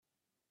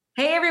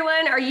Hey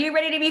everyone, are you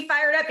ready to be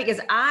fired up? Because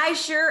I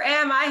sure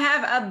am. I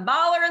have a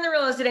baller in the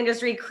real estate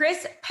industry,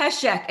 Chris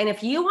Pesek. And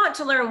if you want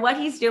to learn what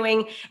he's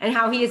doing and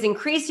how he has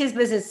increased his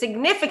business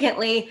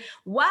significantly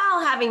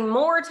while having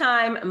more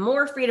time,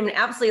 more freedom, and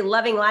absolutely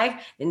loving life,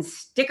 then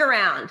stick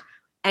around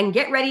and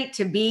get ready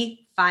to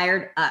be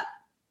fired up.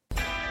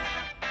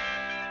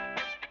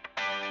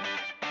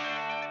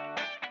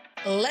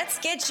 Let's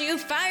get you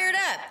fired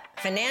up.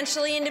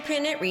 Financially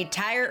independent,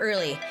 retire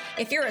early.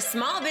 If you're a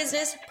small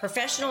business,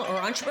 professional, or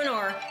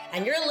entrepreneur,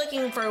 and you're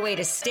looking for a way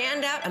to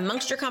stand out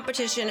amongst your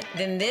competition,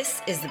 then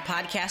this is the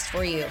podcast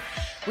for you.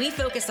 We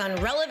focus on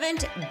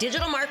relevant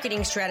digital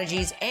marketing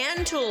strategies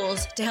and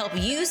tools to help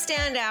you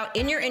stand out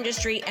in your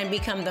industry and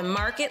become the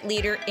market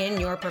leader in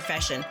your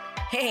profession.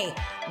 Hey,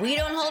 we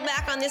don't hold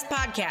back on this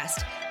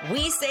podcast.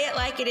 We say it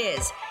like it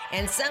is.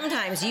 And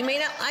sometimes you may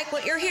not like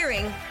what you're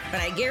hearing, but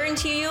I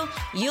guarantee you,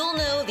 you'll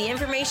know the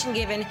information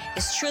given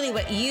is truly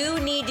what you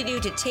need to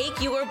do to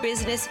take your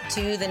business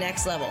to the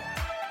next level.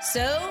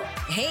 So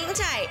hang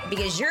tight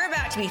because you're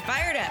about to be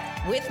fired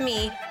up with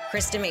me,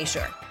 Krista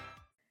Mashore.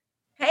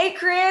 Hey,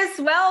 Chris,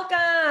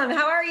 welcome.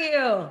 How are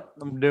you?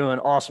 I'm doing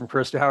awesome,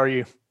 Krista. How are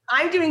you?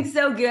 I'm doing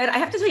so good. I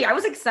have to tell you, I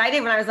was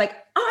excited when I was like,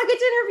 oh, I get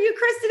to interview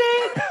Chris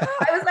today.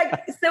 I was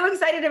like so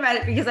excited about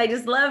it because I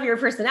just love your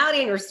personality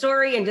and your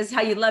story and just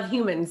how you love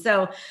humans.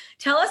 So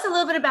tell us a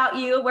little bit about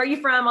you, where are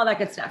you from, all that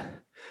good stuff.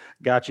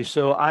 Got you.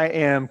 So I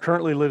am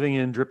currently living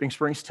in Dripping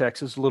Springs,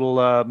 Texas, a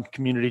little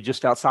community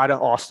just outside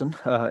of Austin.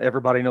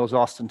 Everybody knows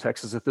Austin,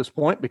 Texas at this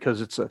point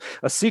because it's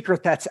a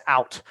secret that's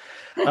out.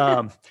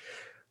 I've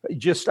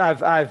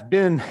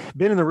been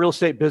in the real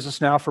estate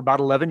business now for about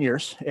 11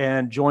 years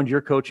and joined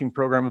your coaching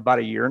program about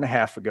a year and a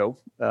half ago.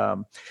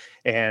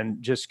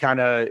 And just kind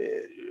of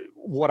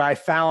what I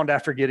found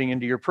after getting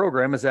into your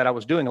program is that I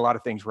was doing a lot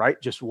of things right,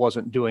 just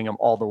wasn't doing them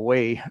all the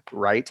way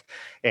right.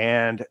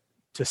 And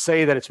to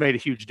say that it's made a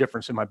huge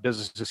difference in my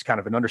business is kind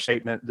of an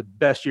understatement. The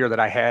best year that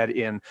I had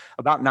in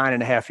about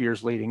 9.5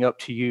 years leading up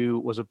to you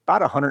was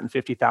about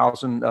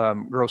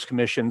 150,000 gross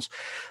commissions.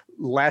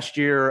 Last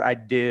year I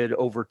did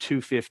over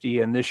 250,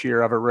 and this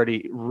year I've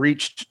already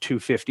reached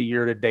 250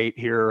 year to date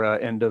here,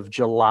 end of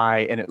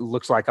July, and it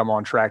looks like I'm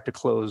on track to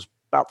close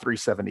about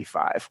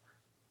 375.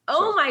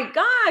 Oh my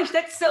gosh,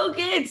 that's so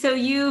good. So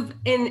you've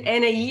in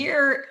a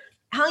year,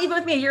 how long have you been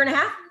with me? A year and a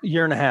half?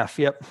 Year and a half,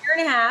 yep. Year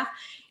and a half.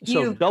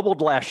 So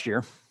doubled last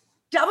year.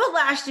 Doubled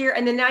last year,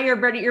 and then now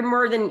you're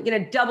more than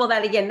going to double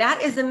that again.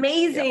 That is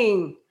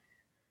amazing.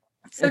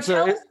 Yep.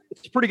 So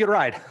it's a pretty good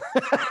ride.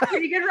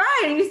 Pretty good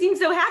ride, and you seem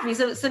so happy.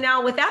 So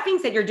now, with that being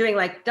said, you're doing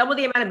like double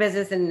the amount of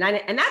business, and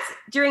that's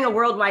during a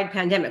worldwide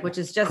pandemic, which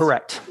is just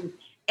correct,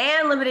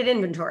 and limited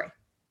inventory.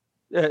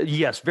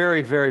 Yes,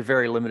 very, very,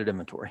 very limited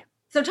inventory.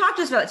 So talk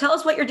to us about it. Tell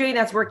us what you're doing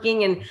that's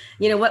working, and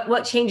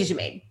what changes you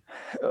made.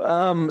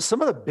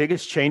 Some of the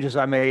biggest changes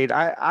I made,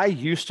 I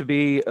used to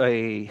be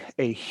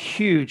a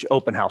huge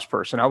open house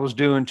person. I was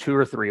doing 2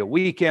 or 3 a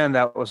weekend.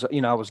 That was,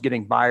 I was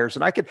getting buyers,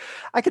 and I could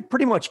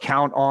pretty much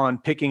count on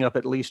picking up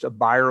at least a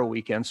buyer a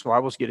weekend. So I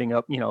was getting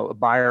up, a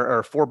buyer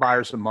or 4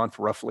 buyers a month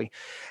roughly.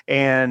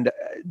 And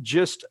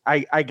just,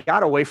 I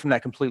got away from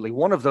that completely.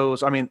 One of those,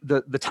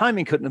 the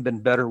timing couldn't have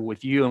been better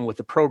with you and with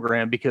the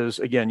program, because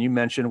again, you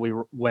mentioned we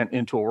went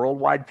into a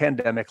worldwide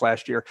pandemic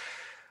last year.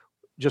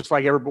 Just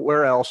like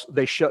everywhere else,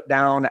 they shut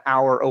down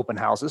our open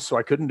houses. So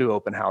I couldn't do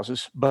open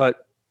houses,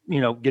 but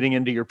getting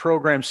into your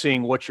program,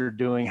 seeing what you're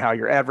doing, how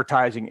you're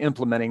advertising,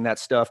 implementing that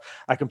stuff,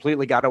 I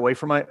completely got away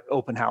from my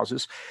open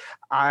houses.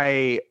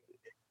 I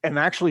am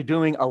actually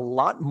doing a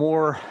lot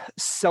more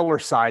seller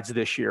sides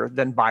this year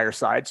than buyer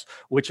sides,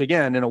 which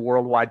again, in a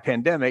worldwide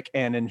pandemic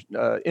and in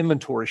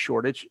inventory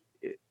shortage,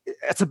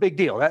 that's a big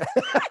deal.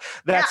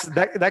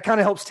 That kind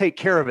of helps take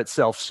care of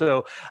itself.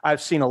 So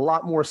I've seen a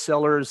lot more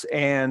sellers,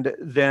 and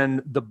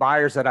then the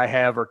buyers that I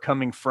have are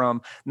coming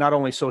from not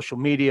only social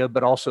media,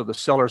 but also the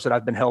sellers that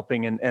I've been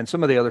helping, and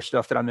some of the other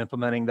stuff that I'm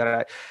implementing that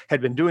I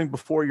had been doing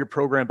before your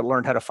program, but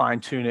learned how to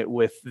fine tune it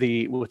with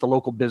the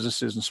local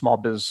businesses and small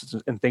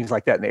businesses and things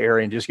like that in the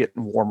area, and just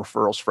getting warm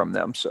referrals from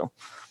them. So.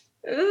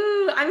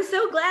 Ooh, I'm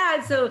so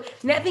glad. So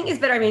nothing is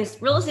better.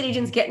 Real estate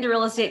agents get into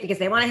real estate because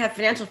they want to have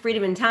financial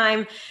freedom and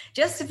time,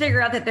 just to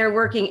figure out that they're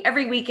working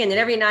every weekend and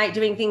every night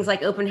doing things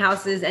like open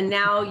houses. And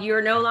now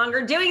you're no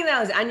longer doing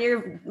those, and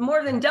you're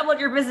more than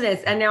doubled your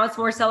business. And now it's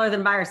more seller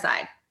than buyer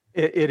side.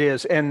 It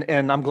is. And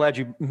I'm glad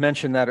you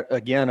mentioned that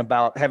again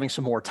about having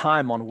some more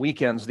time on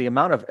weekends. The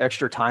amount of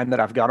extra time that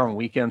I've got on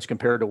weekends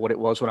compared to what it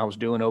was when I was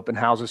doing open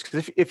houses.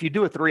 Because if you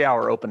do a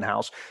 3-hour open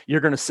house,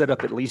 you're going to set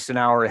up at least an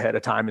hour ahead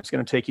of time. It's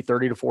going to take you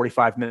 30 to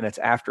 45 minutes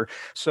after.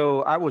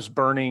 So I was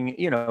burning,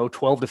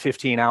 12 to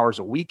 15 hours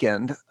a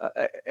weekend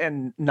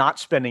and not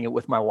spending it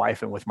with my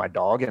wife and with my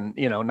dog, and,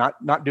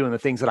 not doing the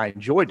things that I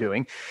enjoy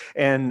doing.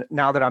 And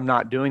now that I'm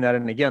not doing that,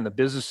 and again, the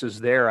business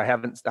is there, I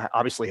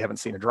obviously haven't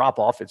seen a drop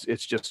off.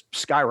 It's just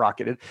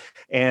skyrocketed,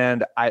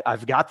 and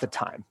I've got the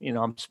time.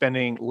 I'm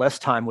spending less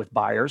time with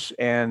buyers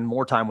and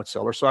more time with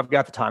sellers. So I've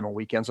got the time on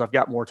weekends. I've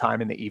got more time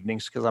in the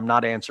evenings because I'm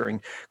not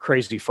answering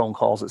crazy phone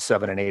calls at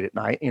 7 and 8 at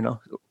night.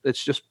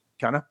 It's just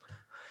kind of,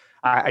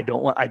 I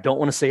don't want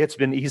to say it's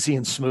been easy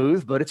and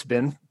smooth, but it's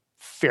been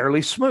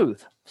fairly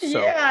smooth. So.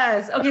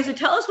 Yes. Okay. So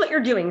tell us what you're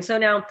doing. So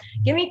now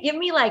give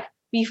me like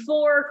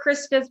before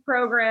Chris Fifth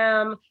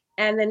program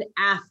and then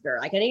after.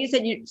 Like I know you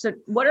said so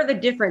what are the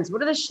difference?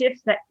 What are the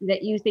shifts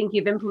that you think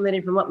you've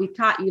implemented from what we've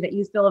taught you that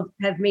you feel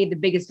have made the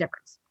biggest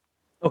difference?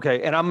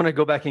 Okay. And I'm going to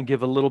go back and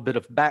give a little bit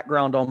of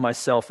background on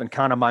myself and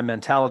kind of my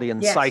mentality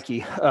and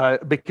psyche,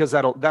 because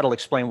that'll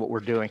explain what we're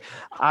doing.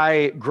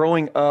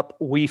 Growing up,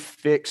 we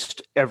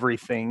fixed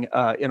everything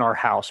in our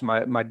house.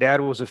 My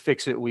dad was a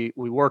fix-it. We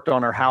worked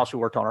on our house. We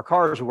worked on our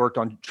cars. We worked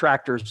on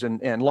tractors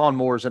and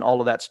lawnmowers and all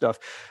of that stuff.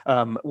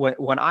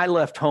 When I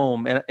left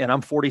home, and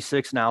I'm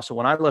 46 now, so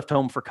when I left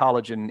home for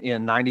college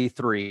in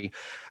 93,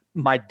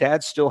 my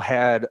dad still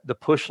had the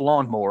push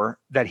lawnmower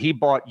that he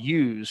bought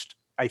used,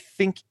 I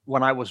think,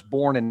 when I was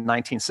born in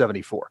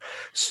 1974.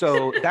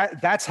 So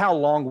that's how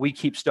long we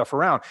keep stuff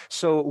around.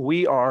 So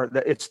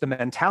it's the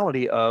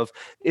mentality of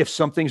if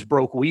something's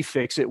broke, we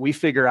fix it. We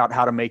figure out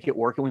how to make it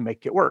work and we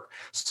make it work.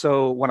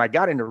 So when I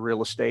got into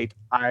real estate,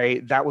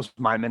 that was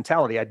my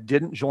mentality. I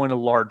didn't join a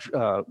large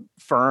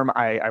firm.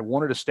 I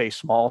wanted to stay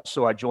small.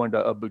 So I joined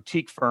a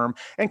boutique firm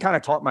and kind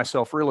of taught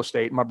myself real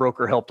estate. My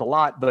broker helped a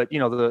lot, but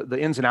the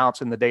ins and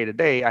outs in the day to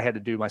day, I had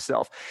to do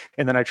myself.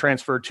 And then I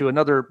transferred to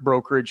another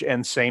brokerage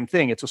and same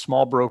thing. It's a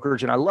small brokerage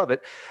and I love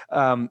it.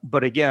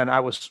 But again, I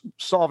was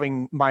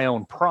solving my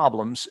own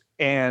problems.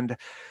 And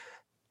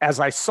as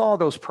I saw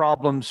those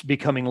problems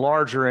becoming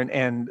larger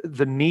and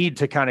the need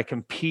to kind of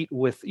compete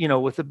with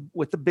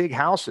the big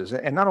houses,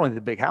 and not only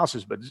the big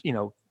houses, but,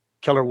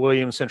 Keller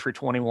Williams, Century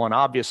 21,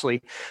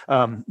 obviously,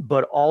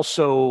 but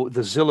also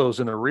the Zillows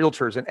and the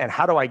realtors. And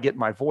how do I get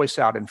my voice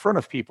out in front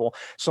of people?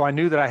 So I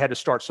knew that I had to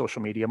start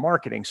social media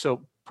marketing.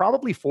 So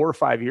probably 4 or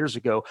 5 years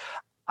ago,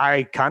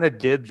 I kind of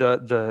did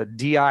the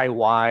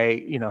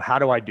DIY, how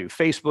do I do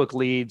Facebook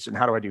leads and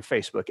how do I do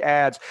Facebook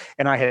ads?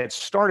 And I had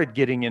started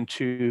getting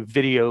into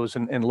videos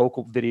and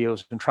local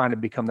videos and trying to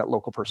become that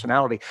local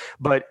personality.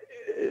 But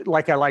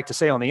like I like to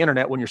say on the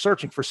internet, when you're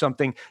searching for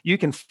something, you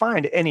can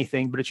find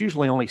anything, but it's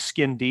usually only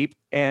skin deep.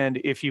 And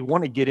if you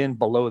want to get in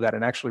below that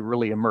and actually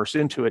really immerse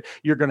into it,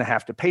 you're going to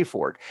have to pay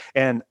for it.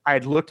 And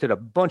I'd looked at a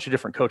bunch of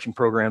different coaching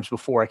programs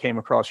before I came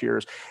across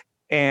yours.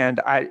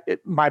 And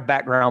my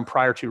background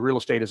prior to real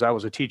estate is I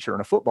was a teacher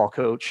and a football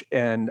coach.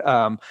 And me too.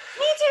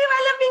 I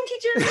love being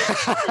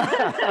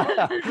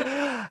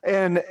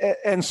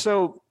teachers. and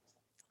so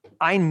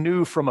I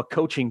knew from a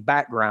coaching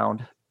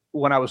background,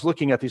 when I was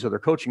looking at these other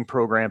coaching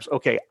programs,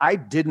 okay, I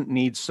didn't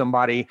need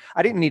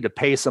to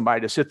pay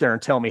somebody to sit there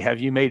and tell me, have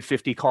you made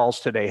 50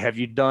 calls today? Have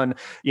you done,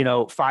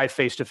 5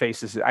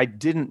 face-to-faces? I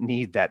didn't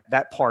need that.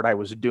 That part I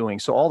was doing.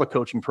 So all the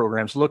coaching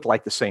programs looked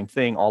like the same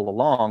thing all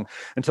along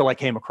until I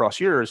came across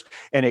yours.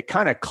 And it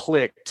kind of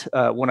clicked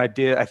when I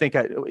did,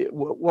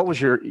 what was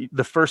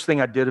the first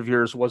thing I did of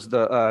yours was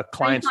the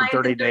clients in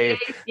 30 days.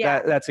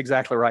 Yeah. That's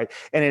exactly right.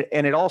 And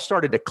it all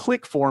started to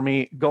click for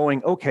me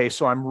going, okay,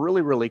 so I'm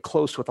really, really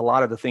close with a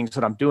lot of the things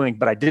that I'm doing,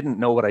 but I didn't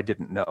know what I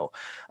didn't know.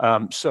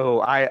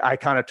 So I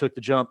kind of took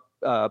the jump,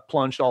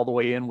 plunged all the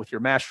way in with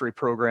your mastery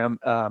program.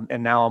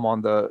 And now I'm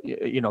on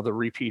the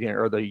repeating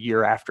or the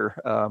year after.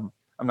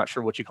 I'm not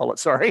sure what you call it.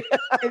 Sorry.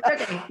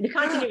 It's okay. The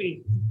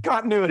continuity.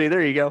 Continuity.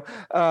 There you go.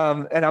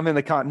 And I'm in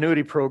the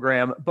continuity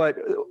program. But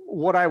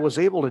what I was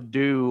able to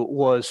do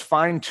was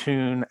fine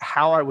tune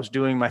how I was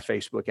doing my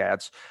Facebook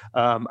ads.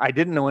 I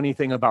didn't know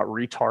anything about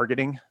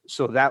retargeting.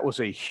 So that was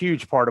a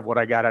huge part of what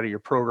I got out of your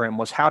program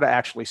was how to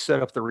actually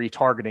set up the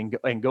retargeting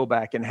and go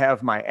back and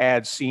have my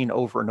ads seen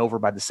over and over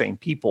by the same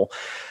people.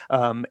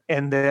 And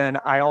then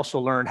I also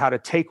learned how to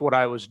take what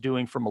I was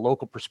doing from a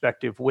local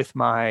perspective with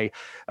my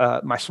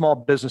small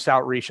business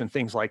outreach and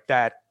things like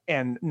that.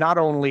 And not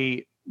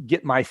only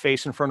get my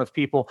face in front of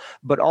people,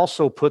 but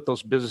also put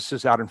those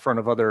businesses out in front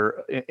of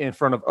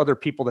other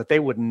people that they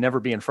would never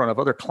be in front of,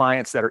 other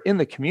clients that are in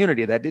the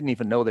community that didn't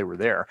even know they were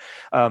there.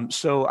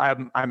 So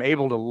I'm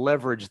able to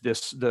leverage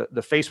the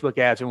Facebook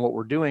ads and what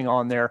we're doing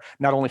on there,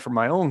 not only for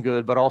my own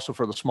good, but also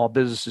for the small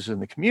businesses in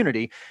the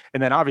community.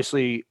 And then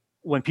obviously,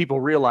 when people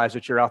realize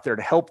that you're out there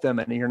to help them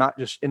and you're not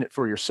just in it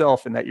for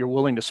yourself and that you're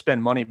willing to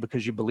spend money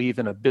because you believe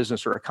in a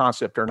business or a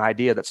concept or an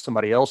idea that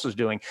somebody else is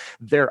doing,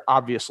 they're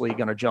obviously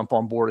going to jump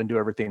on board and do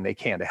everything they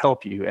can to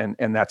help you.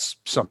 And that's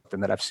something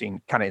that I've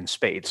seen kind of in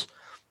spades.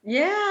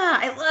 Yeah,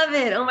 I love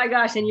it. Oh my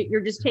gosh. And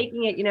you're just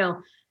taking it,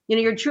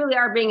 you truly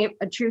are being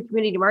a true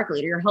community market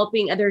leader. You're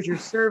helping others, you're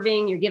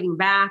serving, you're giving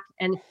back.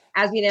 And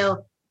as we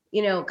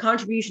know,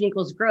 contribution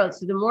equals growth.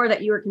 So the more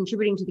that you are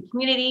contributing to the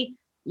community,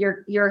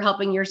 you're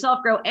helping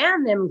yourself grow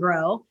and them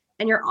grow.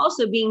 And you're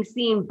also being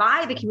seen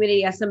by the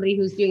community as somebody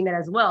who's doing that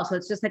as well. So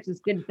it's just such this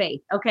good faith.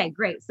 Okay,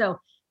 great. So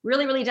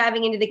really, really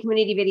diving into the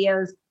community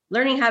videos,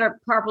 learning how to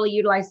properly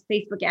utilize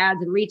Facebook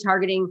ads and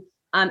retargeting,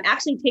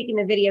 actually taking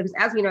the video, because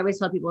as we know, I always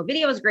tell people a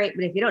video is great,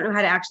 but if you don't know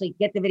how to actually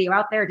get the video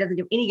out there, it doesn't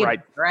do any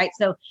good, right?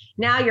 So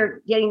now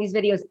you're getting these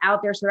videos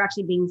out there. So they're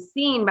actually being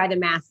seen by the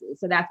masses.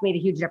 So that's made a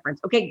huge difference.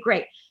 Okay,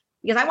 great.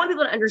 because I want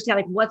people to understand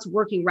like what's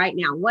working right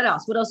now. What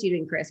else? What else are you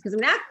doing, Chris? Because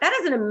that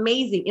is an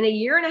amazing, in a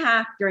year and a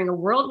half during a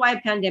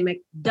worldwide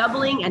pandemic,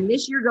 doubling, and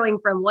this year going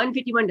from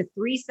 151 to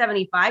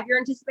 375 you're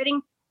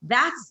anticipating.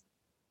 That's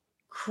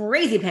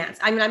crazy pants.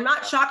 I mean, I'm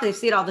not shocked they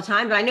see it all the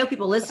time, but I know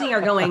people listening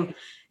are going,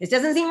 this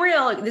doesn't seem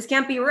real. This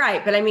can't be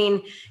right. But I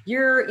mean,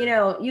 you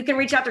can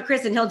reach out to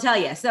Chris and he'll tell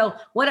you. So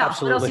what else?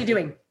 Absolutely. What else are you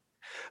doing?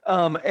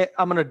 I'm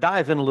going to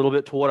dive in a little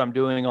bit to what I'm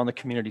doing on the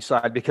community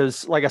side,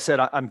 because like I said,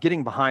 I'm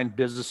getting behind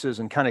businesses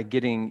and kind of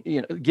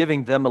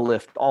giving them a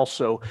lift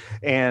also.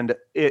 And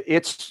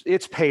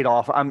it's paid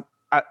off.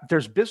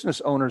 There's business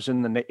owners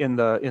in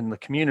the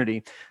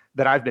community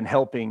that I've been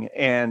helping,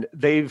 and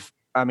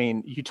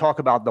you talk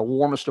about the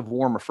warmest of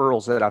warm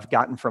referrals that I've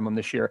gotten from them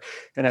this year.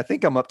 And I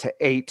think I'm up to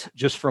 8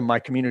 just from my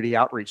community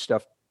outreach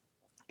stuff.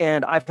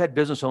 And I've had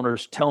business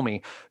owners tell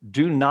me,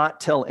 do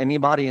not tell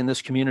anybody in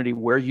this community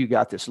where you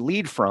got this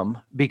lead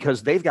from,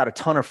 because they've got a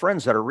ton of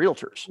friends that are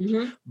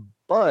realtors,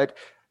 but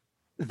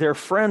their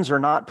friends are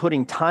not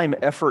putting time,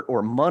 effort,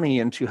 or money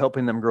into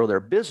helping them grow their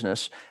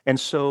business. And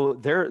so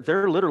they're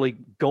literally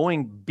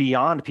going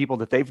beyond people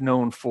that they've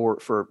known for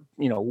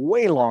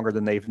way longer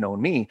than they've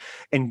known me,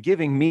 and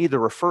giving me the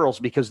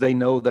referrals because they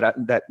know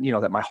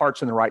that my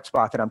heart's in the right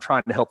spot, that I'm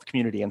trying to help the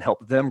community and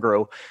help them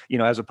grow,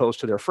 as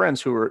opposed to their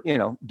friends who are,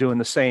 doing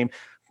the same,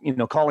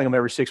 calling them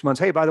every 6 months.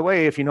 Hey, by the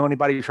way, if you know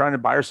anybody trying to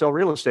buy or sell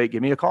real estate,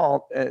 give me a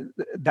call.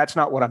 That's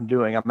not what I'm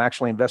doing. I'm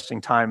actually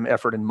investing time,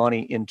 effort, and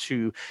money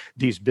into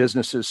these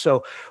businesses.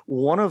 So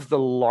one of the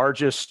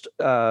largest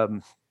or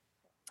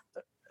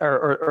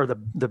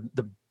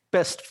the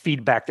best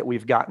feedback that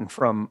we've gotten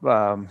from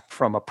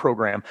a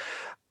program,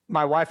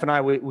 my wife and I,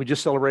 we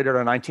just celebrated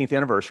our 19th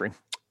anniversary.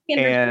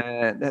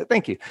 And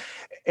thank you.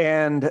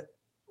 And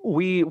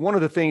one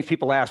of the things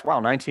people ask, wow,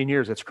 19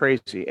 years, that's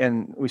crazy.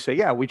 And we say,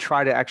 yeah, we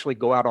try to actually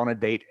go out on a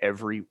date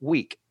every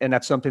week. And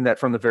that's something that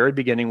from the very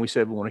beginning, we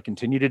said, we want to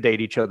continue to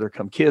date each other,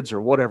 come kids or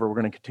whatever,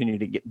 we're going to continue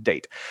to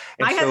date.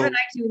 And my husband and I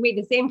actually made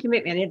the same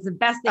commitment. It's the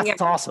best thing ever.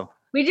 That's awesome.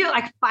 We do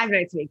like 5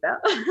 nights a week though.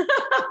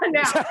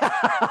 No.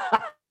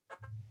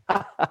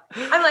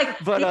 I'm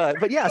like,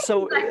 but yeah,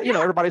 so,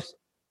 everybody's,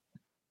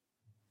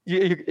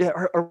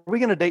 are we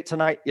going to date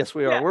tonight? Yes,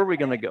 we are. Yeah. Where are we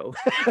going to go?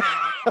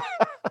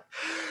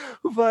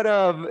 But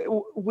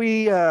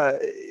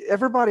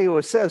everybody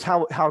always says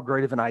how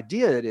great of an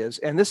idea it is.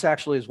 And this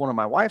actually is one of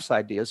my wife's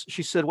ideas.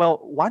 She said,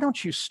 well, why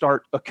don't you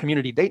start a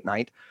community date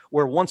night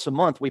where once a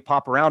month we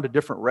pop around to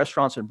different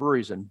restaurants and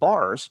breweries and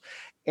bars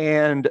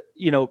and,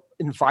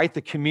 invite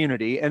the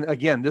community. And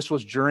again, this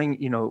was during,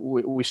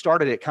 we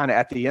started it kind of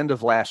at the end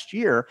of last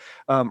year,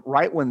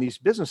 right when these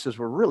businesses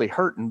were really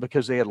hurting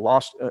because they had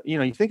lost,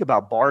 you think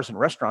about bars and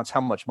restaurants, how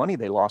much money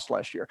they lost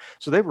last year.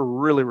 So they were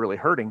really, really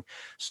hurting.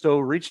 So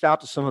reached out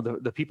to some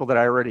of the people that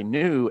I already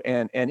knew,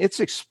 and it's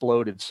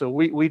exploded. So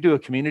we do a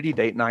community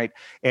date night,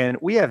 and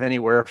we have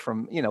anywhere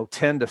from,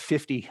 10 to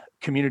 50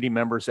 community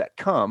members that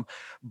come.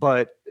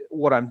 But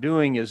what I'm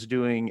doing is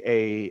doing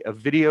a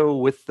video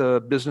with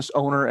the business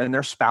owner and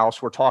their spouse.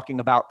 We're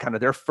talking about kind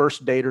of their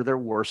first date or their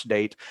worst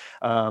date.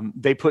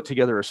 They put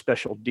together a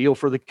special deal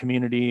for the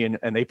community,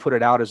 and they put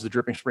it out as the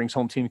Dripping Springs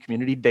Home Team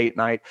Community Date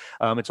Night.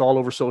 It's all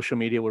over social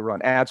media. We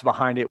run ads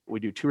behind it. We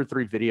do 2 or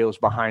 3 videos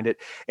behind it.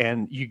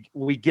 And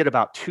we get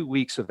about 2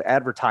 weeks of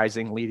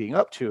advertising leading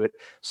up to it.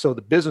 So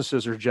the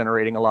businesses are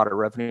generating a lot of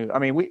revenue. I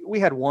mean, we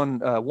had one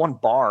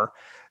bar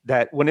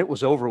that when it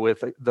was over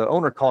with, the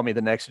owner called me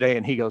the next day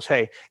and he goes,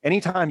 hey,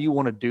 anytime you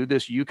want to do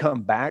this, you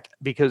come back,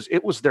 because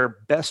it was their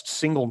best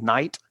single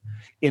night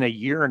in a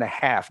year and a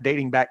half,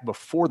 dating back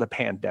before the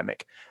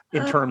pandemic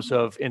in terms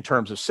of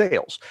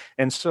sales.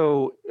 And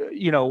so,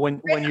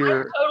 when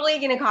you're I'm totally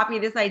going to copy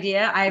this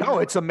idea. No,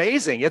 it's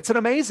amazing. It's an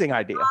amazing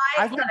idea.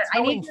 I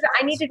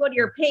need to go to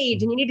your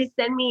page, and you need to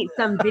send me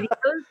some videos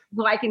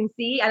so I can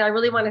see. And I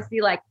really want to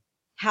see like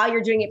how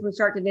you're doing it from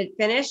start to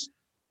finish.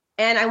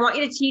 And I want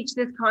you to teach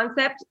this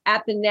concept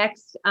at the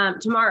next,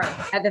 tomorrow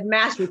at the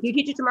Mastery. Can you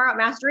teach it tomorrow at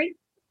Mastery?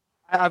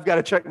 I've got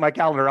to check my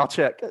calendar. I'll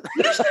check.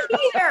 You should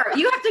be there.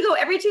 You have to go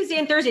every Tuesday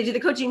and Thursday to the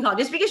coaching call.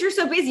 Just because you're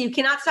so busy, you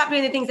cannot stop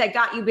doing the things that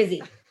got you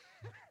busy.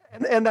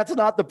 And that's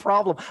not the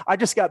problem. I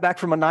just got back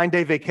from a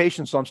 9-day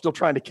vacation, so I'm still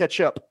trying to catch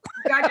up.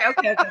 Gotcha.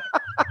 Okay.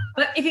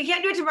 But if you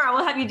can't do it tomorrow,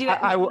 we'll have you do it.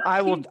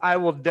 I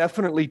will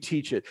definitely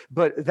teach it.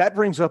 But that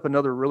brings up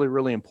another really,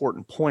 really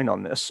important point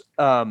on this.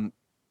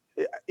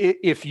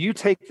 If you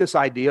take this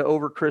idea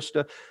over,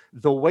 Krista,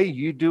 the way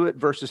you do it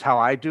versus how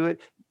I do it,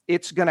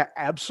 it's going to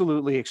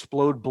absolutely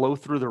explode, blow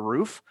through the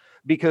roof.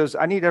 Because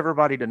I need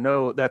everybody to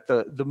know that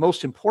the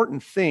most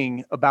important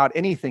thing about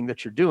anything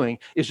that you're doing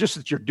is just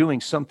that you're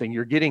doing something,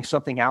 you're getting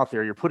something out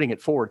there, you're putting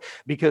it forward.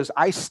 Because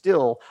I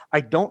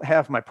don't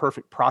have my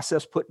perfect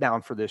process put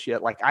down for this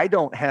yet. Like I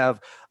don't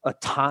have a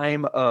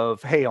time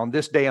of, hey, on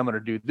this day, I'm going to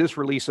do this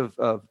release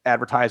of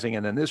advertising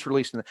and then this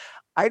release. And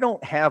I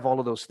don't have all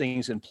of those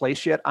things in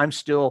place yet. We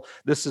just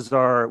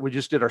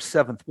did our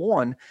 7th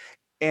one.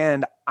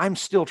 And I'm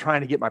still trying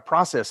to get my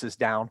processes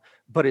down,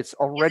 but it's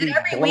already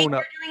blown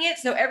up. You're doing it?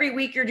 So every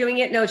week you're doing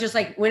it? No, it's just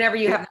like whenever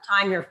you have the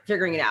time, you're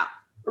figuring it out.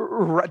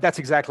 That's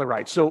exactly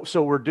right. So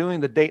we're doing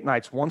the date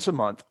nights once a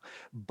month,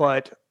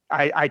 but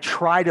I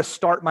try to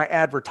start my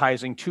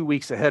advertising 2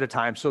 weeks ahead of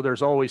time. So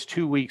there's always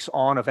 2 weeks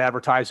on of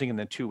advertising and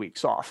then 2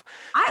 weeks off.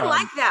 I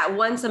like that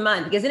once a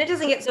month because then it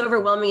doesn't get so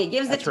overwhelming. It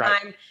gives the time.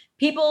 Right.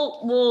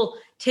 People will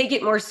take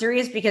it more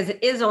serious because it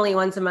is only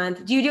once a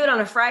month. Do you do it on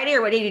a Friday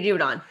or what day do you do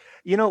it on?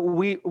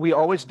 We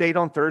always date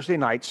on Thursday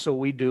nights, so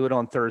we do it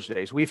on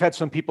Thursdays. We've had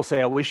some people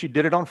say, I wish you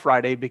did it on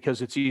Friday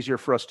because it's easier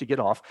for us to get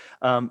off.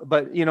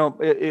 But,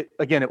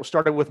 it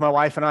started with my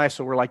wife and I,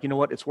 so we're like, you know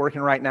what, it's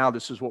working right now.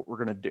 This is what we're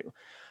going to do.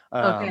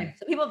 Okay.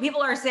 So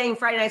people are saying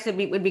Friday nights would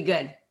be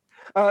good.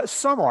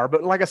 Some are,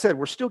 but like I said,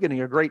 we're still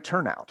getting a great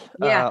turnout.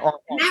 Yeah.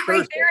 And that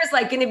right there is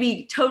like going to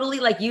be totally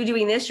like you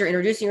doing this. You're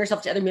introducing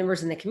yourself to other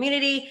members in the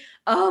community.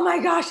 Oh my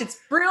gosh, it's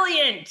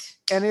brilliant.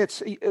 And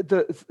it's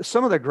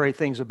some of the great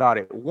things about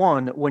it.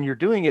 One, when you're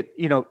doing it,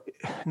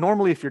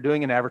 normally if you're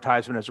doing an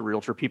advertisement as a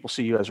realtor, people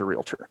see you as a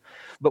realtor.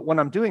 But when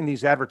I'm doing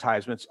these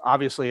advertisements,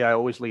 obviously I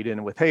always lead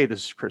in with, hey,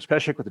 this is Chris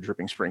Pescic with the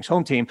Dripping Springs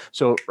Home Team.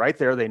 So right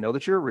there, they know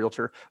that you're a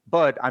realtor,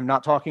 but I'm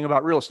not talking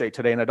about real estate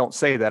today. And I don't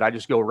say that. I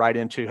just go right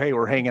into, hey,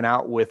 we're hanging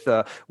out with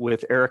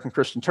Eric and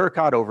Kristen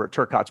Turcott over at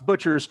Turcott's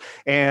Butchers.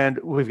 And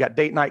we've got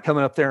date night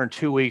coming up there in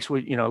 2 weeks.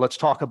 Let's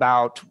talk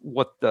about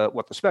what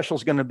the special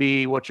is going to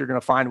be, what you're going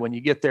to find when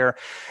you get there.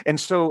 And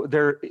so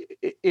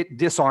it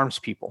disarms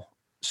people.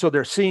 So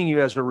they're seeing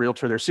you as a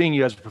realtor, they're seeing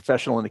you as a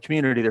professional in the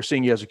community, they're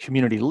seeing you as a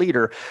community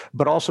leader,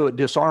 but also it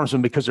disarms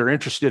them because they're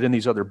interested in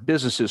these other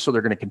businesses. So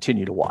they're going to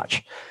continue to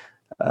watch.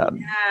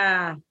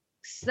 Yeah,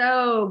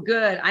 so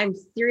good. I'm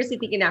seriously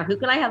thinking now, who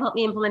can I have help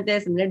me implement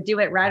this? I'm going to do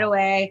it right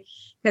away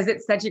because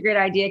it's such a great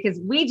idea. Because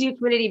we do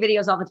community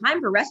videos all the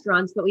time for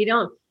restaurants, but we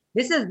don't.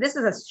 This is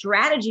a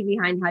strategy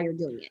behind how you're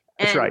doing it.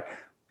 That's right.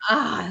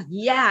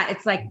 Yeah,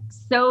 it's like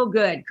so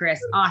good,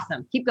 Chris.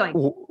 Awesome. Keep going.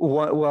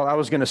 Well, I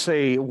was going to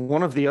say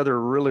one of the other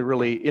really,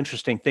 really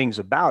interesting things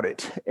about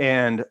it,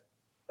 and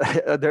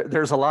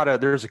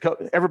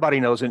everybody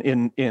knows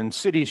in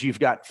cities, you've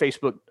got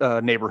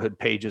Facebook neighborhood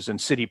pages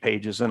and city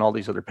pages and all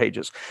these other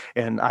pages.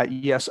 And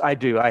yes, I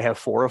do. I have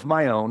 4 of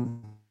my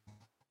own.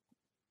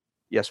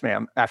 Yes,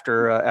 ma'am.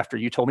 After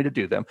you told me to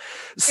do them.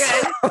 So,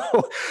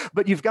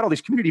 but you've got all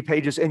these community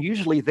pages, and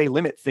usually they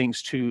limit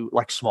things to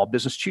like Small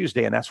Business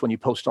Tuesday, and that's when you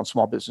post on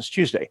Small Business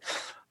Tuesday.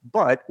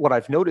 But what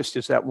I've noticed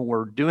is that when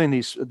we're doing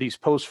these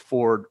posts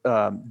for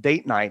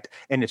date night,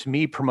 and it's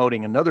me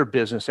promoting another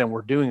business, and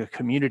we're doing a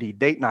community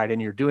date night,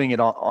 and you're doing it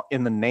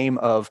in the name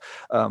of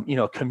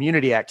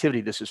community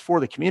activity. This is for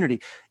the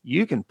community.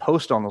 You can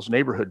post on those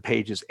neighborhood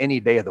pages any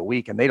day of the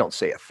week, and they don't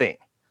say a thing.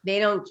 They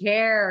don't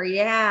care.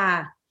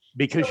 Yeah.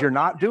 Because you're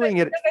not doing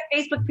it. A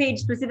Facebook page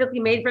specifically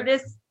made for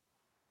this?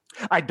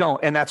 I don't,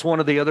 and that's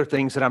one of the other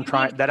things that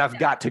I've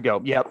got to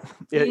go. Yep,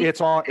 it's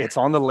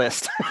on the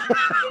list.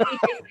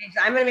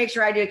 I'm going to make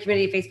sure I do a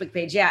community Facebook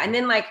page. Yeah, and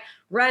then like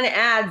run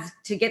ads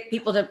to get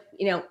people to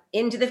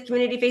into the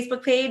community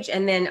Facebook page,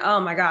 and then oh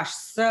my gosh,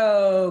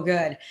 so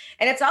good.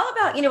 And it's all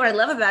about what I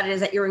love about it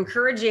is that you're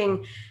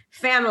encouraging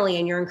family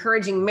and you're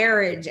encouraging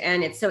marriage,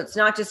 and it's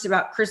not just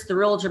about Chris the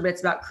realtor, but it's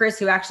about Chris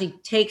who actually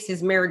takes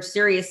his marriage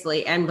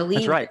seriously and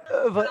believes. That's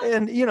right.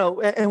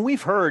 And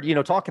we've heard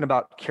talking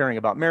about caring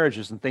about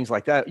marriages and things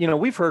like that.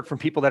 We've heard from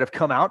people that have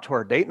come out to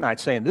our date night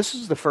saying this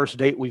is the first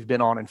date we've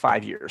been on in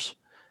 5 years.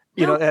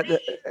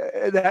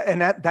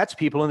 That's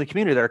people in the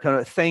community that are kind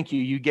of, thank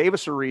you. You gave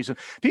us a reason.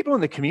 People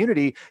in the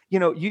community,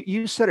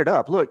 you set it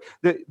up. Look,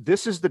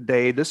 this is the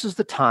day, this is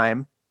the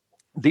time.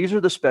 These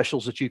are the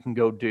specials that you can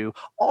go do.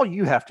 All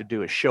you have to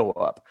do is show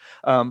up.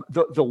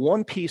 The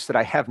one piece that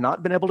I have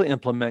not been able to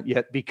implement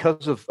yet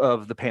because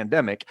of the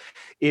pandemic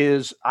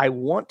is I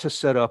want to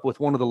set up with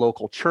one of the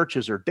local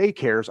churches or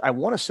daycares. I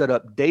want to set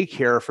up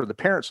daycare for the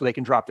parents so they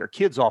can drop their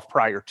kids off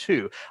prior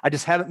to. I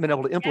just haven't been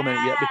able to implement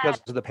it yet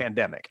because of the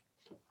pandemic.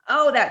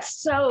 Oh,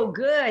 that's so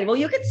good. Well,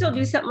 you could still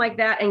do something like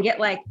that and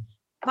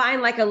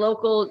find like a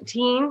local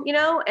team,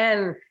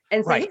 and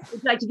say, right. Hey,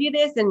 would you like to do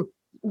this? And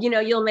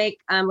you'll make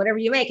whatever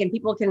you make, and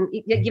people can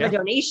give a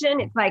donation.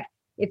 It's like,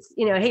 hey,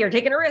 you're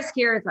taking a risk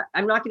here. It's like,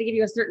 I'm not going to give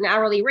you a certain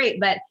hourly rate,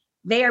 but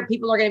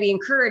people are going to be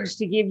encouraged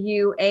to give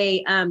you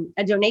a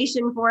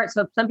donation for it.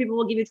 So some people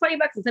will give you $20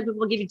 and some people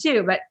will give you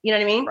 $2, but you know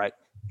what I mean?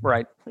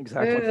 Right.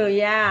 Exactly. Oh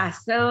yeah.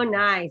 So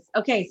nice.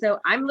 Okay. So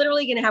I'm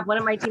literally going to have one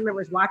of my team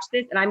members watch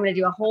this, and I'm going to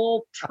do a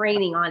whole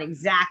training on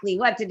exactly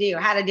what to do,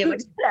 how to do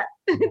it.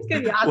 It's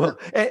going to be awesome. Well,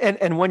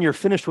 and when you're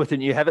finished with it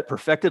and you have it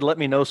perfected, let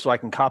me know so I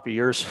can copy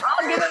yours.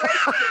 I'll give it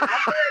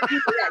right to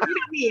you.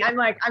 You know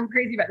me. I'm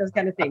crazy about those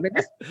kind of things,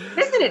 but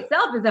this in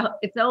itself is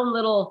its own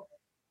little,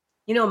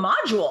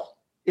 module.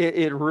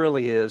 It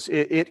really is.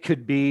 It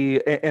could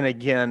be, and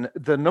again,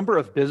 the number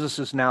of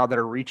businesses now that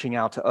are reaching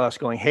out to us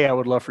going, hey, I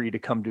would love for you to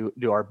come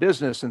do our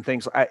business and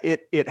things.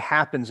 It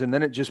happens, and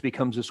then it just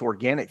becomes this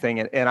organic thing.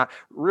 And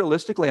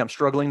realistically, I'm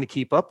struggling to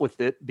keep up with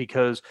it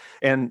because,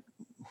 and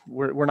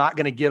we're not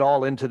going to get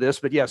all into this,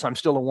 but yes, I'm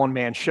still a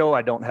one-man show.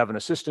 I don't have an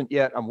assistant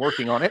yet. I'm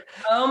working on it.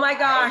 Oh my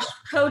gosh,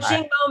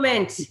 coaching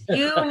moment.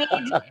 You want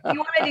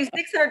to do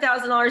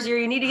 $600,000 a year,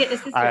 you need to get an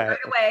assistant right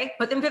away.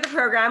 Put them through the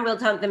program. We'll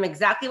tell them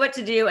exactly what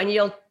to do, and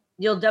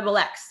you'll double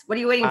X. What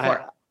are you waiting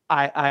for?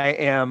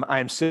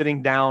 I'm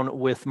sitting down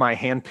with my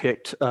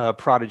handpicked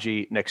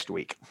prodigy next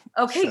week.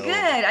 Okay, so, good.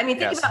 I mean,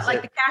 think about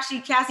like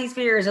the Cassie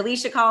Spears,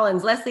 Alicia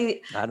Collins,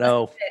 Leslie. I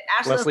know.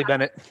 Leslie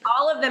Bennett.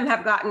 All of them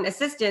have gotten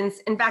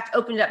assistants. In fact,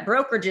 opened up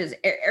brokerages.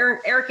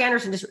 Eric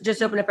Anderson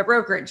just opened up a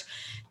brokerage.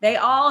 They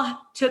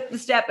all took the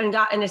step and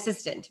got an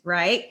assistant,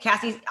 right?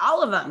 Cassie,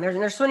 all of them.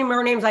 There's so many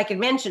more names I could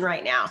mention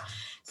right now.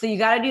 So you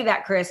got to do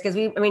that, Chris, because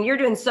you're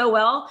doing so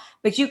well,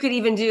 but you could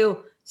even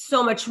do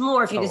so much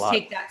more if you just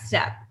take that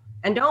step.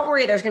 And don't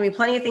worry, there's going to be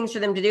plenty of things for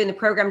them to do. And the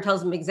program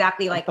tells them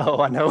exactly like,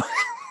 oh, I know.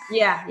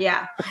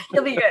 Yeah.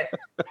 You'll be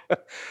good.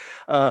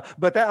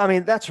 But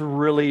that's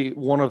really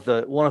one of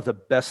the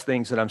best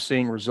things that I'm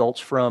seeing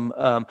results from.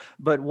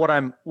 But what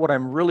I'm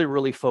really,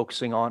 really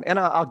focusing on, and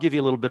I'll give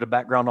you a little bit of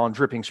background on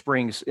Dripping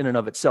Springs in and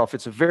of itself.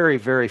 It's a very,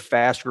 very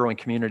fast growing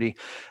community.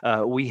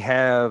 We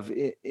have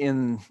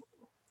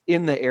in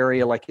the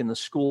area, like in the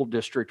school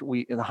district,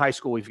 in the high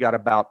school, we've got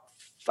about,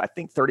 I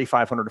think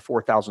 3,500 to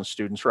 4,000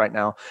 students right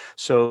now.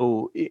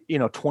 So,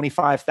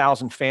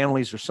 25,000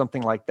 families or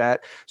something like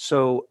that.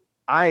 So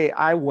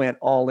I went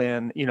all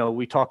in.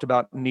 We talked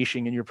about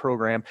niching in your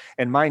program,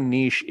 and my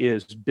niche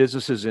is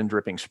businesses in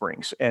Dripping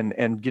Springs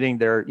and getting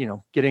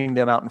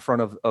them out in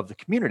front of the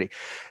community.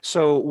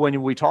 So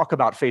when we talk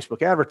about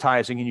Facebook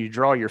advertising and you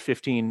draw your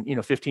 15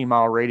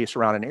 mile radius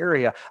around an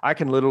area, I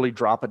can literally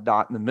drop a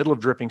dot in the middle of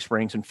Dripping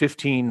Springs, and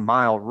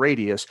 15-mile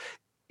radius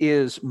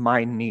is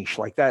my niche.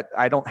 Like that,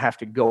 I don't have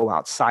to go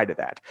outside of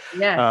that.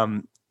 Yeah.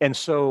 And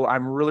so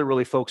I'm really,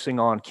 really focusing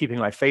on keeping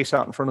my face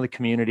out in front of the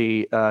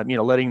community,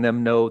 letting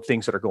them know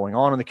things that are going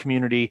on in the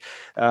community,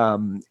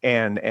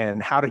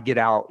 and how to get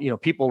out.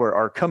 People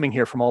are coming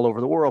here from all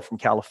over the world, from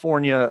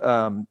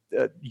California,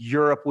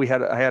 Europe.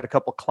 I had a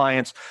couple of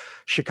clients,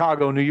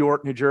 Chicago, New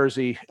York, New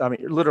Jersey.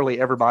 Literally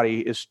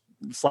everybody it's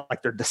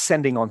like they're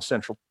descending on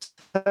Central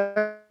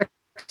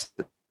Texas.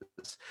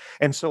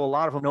 And so a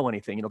lot of them know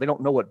anything. They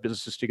don't know what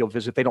businesses to go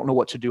visit. They don't know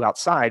what to do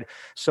outside.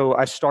 So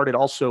I started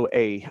also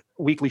a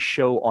weekly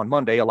show on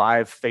Monday, a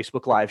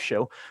Facebook Live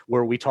show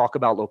where we talk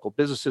about local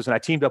businesses. And I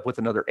teamed up with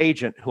another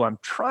agent who I'm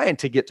trying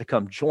to get to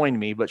come join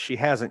me, but she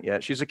hasn't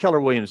yet. She's a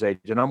Keller Williams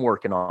agent. I'm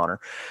working on her.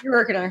 You're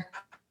working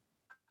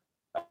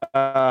on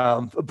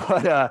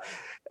her.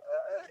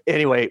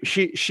 Anyway,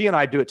 she and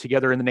I do it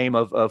together in the name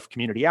of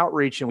community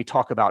outreach. And we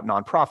talk about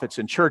nonprofits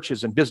and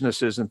churches and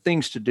businesses and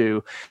things to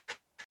do.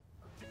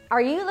 Are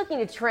you looking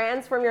to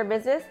transform your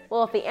business?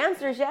 Well, if the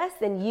answer is yes,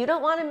 then you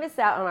don't want to miss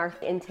out on our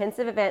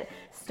intensive event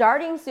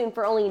starting soon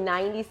for only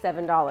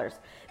 $97.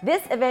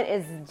 This event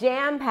is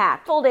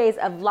jam-packed, full days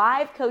of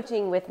live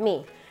coaching with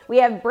me. We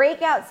have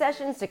breakout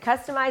sessions to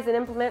customize and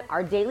implement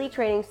our daily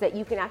trainings so that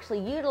you can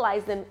actually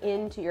utilize them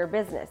into your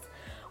business.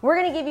 We're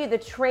going to give you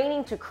the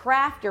training to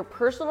craft your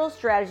personal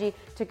strategy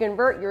to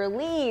convert your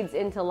leads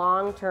into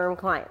long-term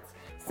clients.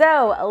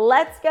 So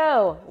let's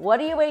go.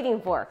 What are you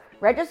waiting for?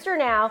 Register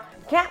now.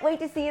 Can't wait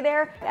to see you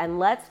there, and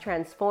let's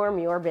transform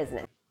your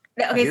business.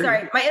 Okay,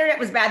 sorry. My internet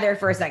was bad there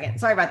for a second.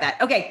 Sorry about that.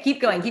 Okay,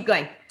 keep going.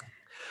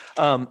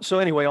 So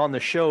anyway, on the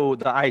show,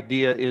 the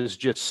idea is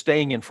just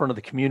staying in front of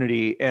the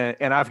community,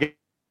 and I've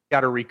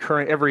got a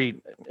recurrent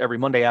every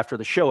Monday after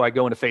the show. I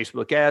go into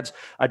Facebook ads.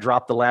 I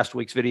drop the last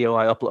week's video.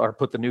 I upload or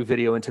put the new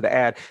video into the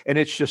ad, and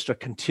it's just a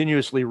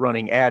continuously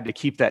running ad to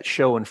keep that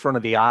show in front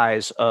of the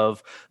eyes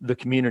of the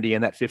community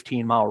in that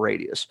 15-mile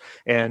radius.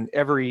 And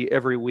every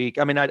week,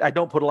 I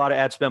don't put a lot of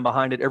ad spend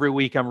behind it. Every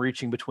week, I'm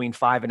reaching between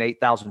 5,000 and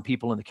 8,000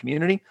 people in the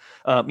community,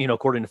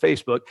 according to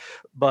Facebook.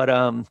 But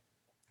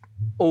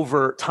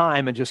over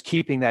time and just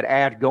keeping that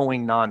ad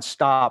going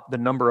nonstop, the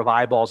number of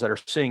eyeballs that are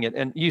seeing it,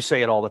 and you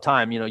say it all the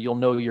time, you'll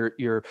know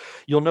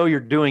you're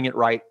doing it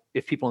right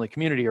if people in the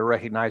community are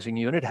recognizing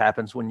you. And it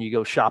happens when you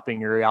go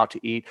shopping or you're out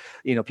to eat.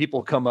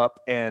 People come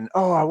up and,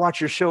 oh, I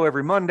watch your show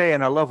every Monday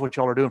and I love what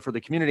y'all are doing for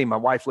the community. My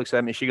wife looks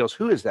at me, she goes,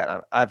 who is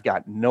that? I've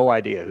got no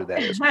idea who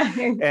that is.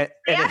 and it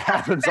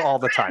happens all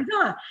the time.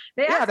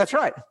 Yeah, that's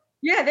right.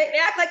 Yeah, they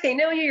act like they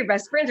know you. Your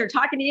best friends are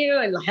talking to you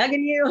and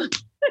hugging you.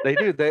 They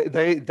do.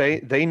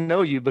 They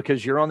know you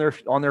because you're on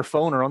their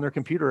phone or on their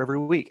computer every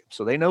week,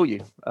 so they know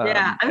you.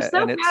 Yeah, I'm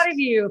so proud of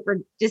you for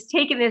just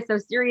taking this so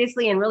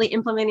seriously and really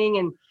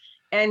implementing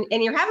and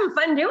you're having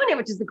fun doing it,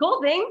 which is the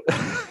cool thing.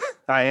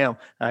 I am.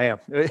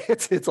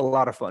 It's a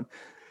lot of fun.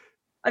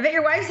 I bet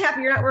your wife's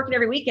happy you're not working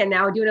every weekend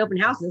now doing open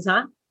houses,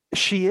 huh?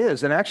 She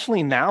is. And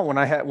actually now when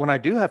I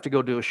do have to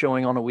go do a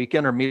showing on a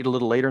weekend or meet a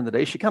little later in the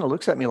day, she kind of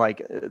looks at me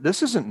like,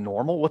 this isn't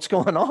normal. What's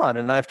going on?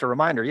 And I have to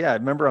remind her, yeah,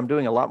 remember I'm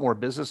doing a lot more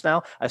business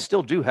now. I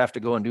still do have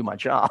to go and do my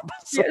job.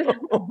 So.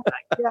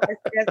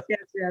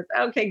 Yes.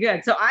 Okay,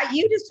 good. So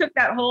you just took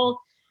that whole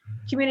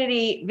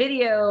community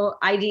video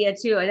idea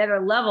to another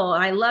level.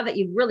 And I love that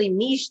you've really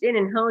niched in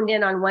and honed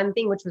in on one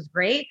thing, which was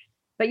great.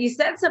 But you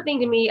said something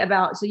to me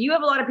about, so you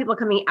have a lot of people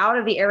coming out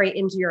of the area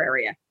into your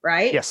area,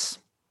 right? Yes.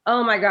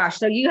 Oh my gosh.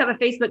 So you have a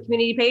Facebook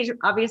community page,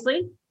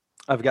 obviously.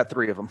 I've got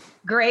 3 of them.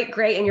 Great.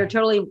 And you're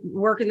totally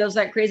working those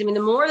like crazy. I mean,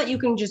 the more that you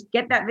can just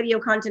get that video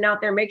content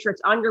out there, make sure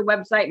it's on your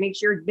website, make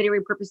sure you're video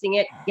repurposing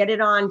it, get it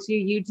onto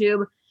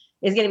YouTube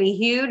is going to be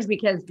huge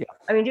because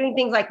I mean, doing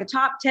things like the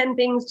top 10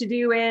 things to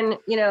do in,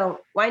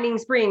 Winding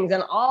Springs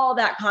and all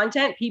that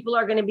content, people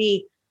are going to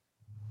be,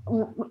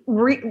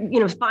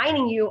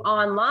 finding you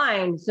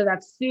online. So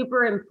that's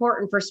super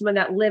important for someone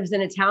that lives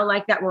in a town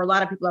like that, where a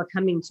lot of people are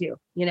coming to,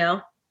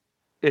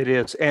 It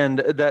is. And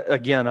that,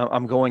 again,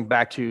 I'm going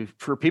back to,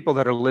 for people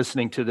that are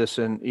listening to this,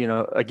 and,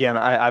 again,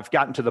 I've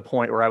gotten to the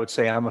point where I would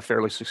say I'm a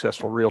fairly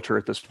successful realtor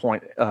at this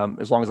point,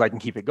 as long as I can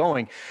keep it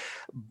going.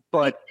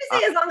 But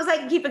as long as I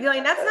can keep it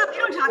going, that's not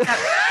what we don't talk about.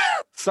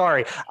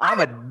 Sorry,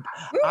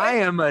 I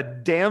am a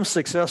damn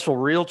successful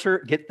realtor.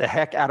 Get the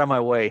heck out of my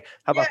way.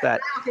 How about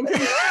that?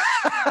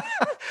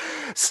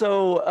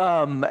 So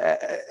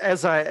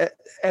as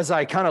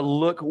I kind of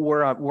look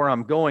where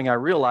I'm going, I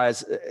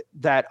realize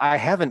that I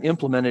haven't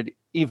implemented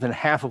even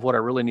half of what I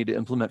really need to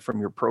implement from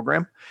your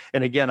program.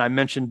 And again, I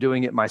mentioned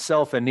doing it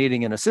myself and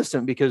needing an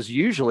assistant because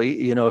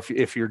usually,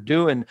 if you're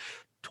doing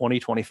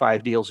 20,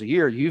 25 deals a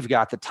year, you've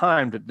got the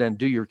time to then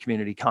do your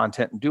community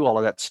content and do all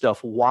of that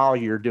stuff while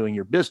you're doing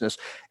your business.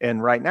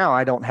 And right now,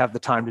 I don't have the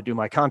time to do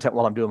my content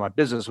while I'm doing my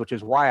business, which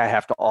is why I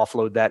have to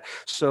offload that.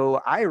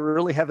 So I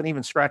really haven't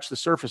even scratched the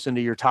surface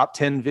into your top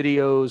 10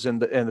 videos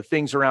and the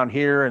things around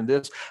here and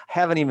this. I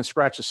haven't even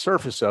scratched the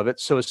surface of it.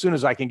 So as soon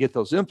as I can get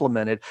those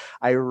implemented,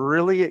 I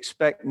really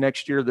expect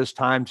next year this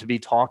time to be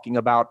talking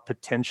about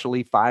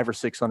potentially 500,000 or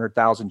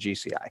 600,000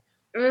 GCI.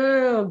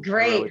 Oh,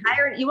 great.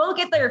 You won't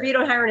get there if you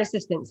don't hire an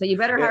assistant. So you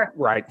better hire.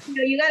 Right.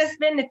 You got to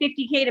spend the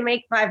 $50K to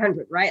make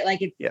 500, right? Like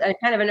it's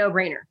kind of a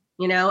no-brainer,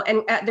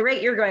 and at the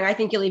rate you're going, I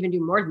think you'll even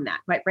do more than that.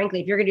 Quite frankly,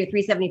 if you're going to do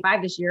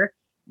 375 this year,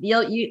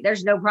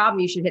 there's no problem.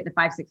 You should hit the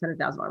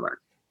 $500,000-600,000 mark.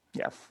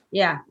 Yeah.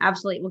 Yeah,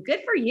 absolutely. Well,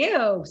 good for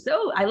you.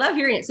 So I love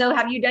hearing it. So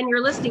have you done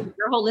your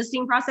whole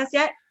listing process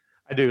yet?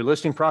 I do.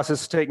 Listing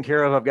process is taken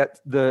care of. I've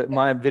got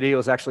my video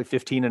is actually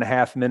 15 and a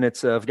half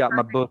minutes. I've got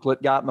my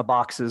booklet, got my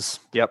boxes.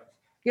 Yep.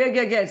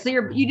 Good. So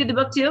you did the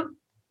book too?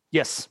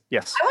 Yes. I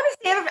want to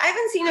say I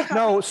haven't seen a copy.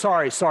 No,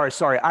 sorry.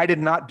 I did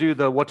not do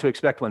the What to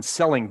Expect When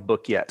Selling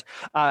book yet.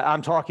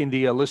 I'm talking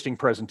the listing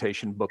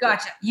presentation book.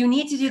 Gotcha. You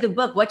need to do the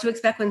book, What to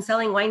Expect When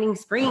Selling Winding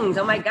Springs.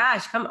 Oh my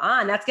gosh, come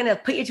on. That's going to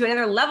put you to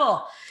another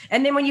level.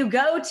 And then when you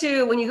go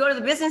to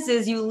the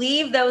businesses, you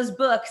leave those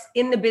books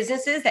in the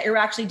businesses that you're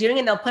actually doing,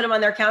 and they'll put them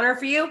on their counter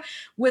for you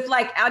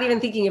without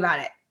even thinking about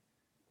it.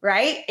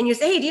 Right. And you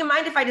say, hey, do you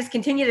mind if I just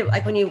continue to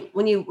when you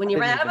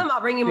run out of them, I'll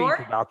bring you more?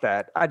 About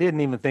that. I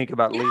didn't even think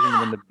about leaving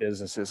them in the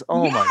businesses.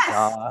 Oh my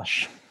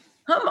gosh.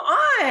 Come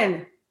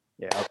on.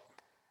 Yeah.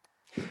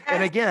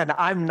 And again,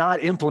 I'm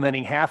not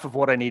implementing half of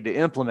what I need to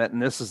implement.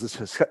 And this is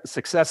the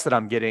success that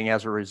I'm getting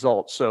as a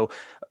result. So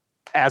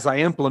as I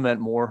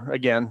implement more,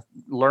 again,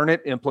 learn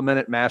it, implement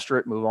it, master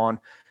it, move on.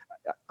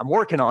 I'm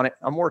working on it.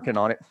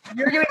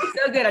 You're doing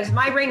so good.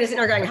 My brain is sitting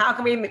there going, how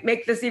can we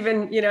make this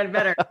even,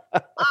 better?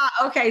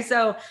 Okay.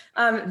 So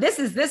this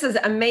is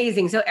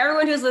amazing. So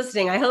everyone who's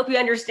listening, I hope you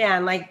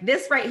understand, like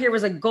this right here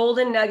was a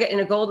golden nugget and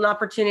a golden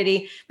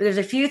opportunity, but there's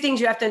a few things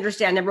you have to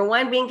understand. Number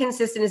one, being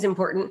consistent is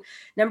important.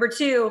 Number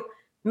two,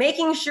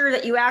 making sure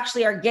that you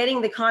actually are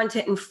getting the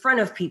content in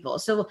front of people.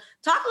 So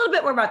talk a little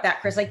bit more about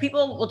that, Chris. Like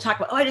people will talk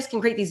about, I just can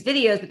create these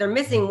videos, but they're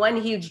missing one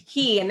huge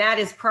key, and that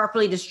is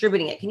properly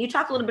distributing it. Can you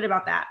talk a little bit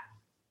about that?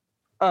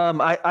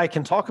 I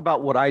can talk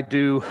about what I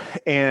do,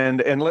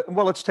 and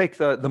let's take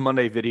the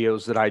Monday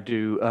videos that I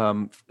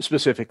do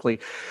specifically.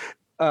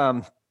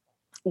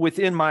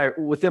 Within my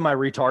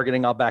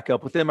retargeting, I'll back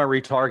up. Within my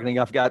retargeting,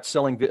 I've got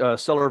seller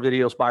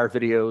videos, buyer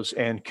videos,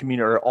 and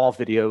community or all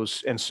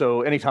videos. And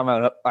so anytime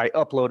I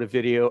upload a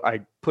video,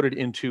 I put it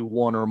into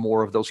one or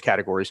more of those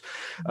categories.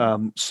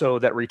 So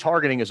that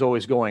retargeting is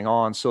always going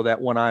on, so that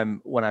when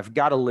I've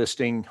got a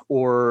listing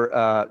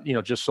or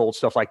just sold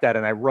stuff like that,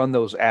 and I run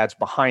those ads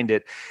behind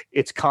it,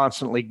 it's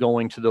constantly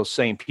going to those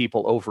same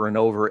people over and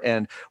over.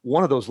 And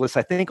one of those lists,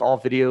 I think all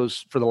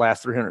videos for the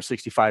last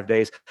 365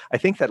 days, I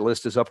think that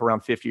list is up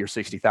around 50 or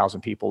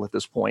 60,000 people at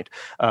this point.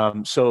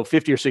 So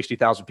 50 or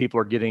 60,000 people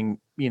are getting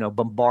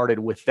bombarded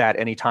with that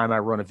anytime I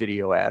run a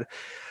video ad.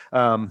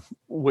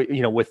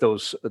 With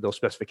those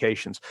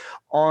specifications.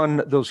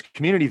 On those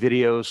community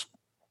videos,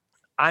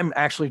 I'm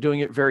actually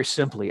doing it very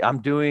simply. I'm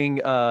doing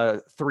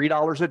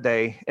 $3 a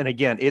day. And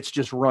again, it's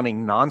just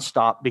running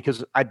nonstop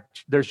because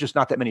there's just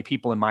not that many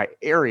people in my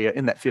area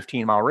in that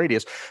 15-mile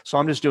radius. So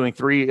I'm just doing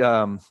three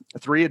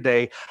a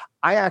day.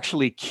 I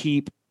actually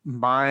keep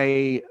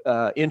my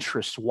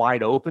interests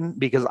wide open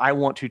because I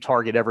want to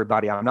target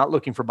everybody. I'm not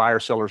looking for buyer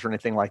sellers or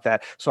anything like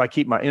that. So I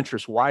keep my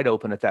interests wide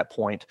open at that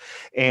point.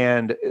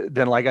 And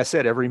then, like I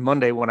said, every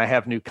Monday when I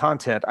have new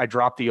content, I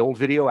drop the old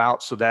video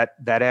out so that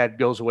ad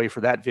goes away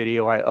for that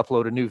video. I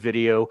upload a new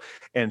video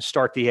and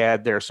start the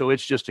ad there. So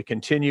it's just a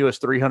continuous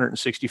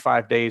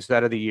 365 days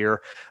out of the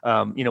year,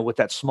 with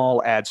that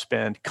small ad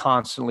spend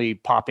constantly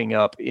popping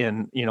up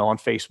on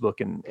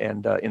Facebook and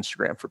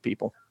Instagram for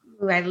people.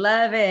 Ooh, I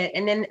love it.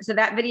 And then, so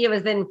that video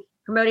is then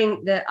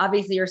promoting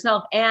obviously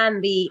yourself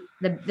and the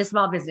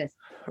small business.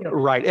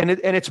 Right. And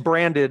it's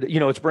branded,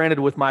 it's branded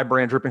with my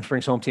brand, Dripping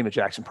Springs Home Team at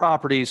Jackson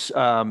Properties.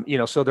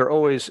 So they're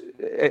always,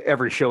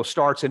 every show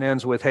starts and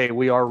ends with, hey,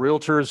 we are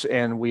realtors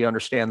and we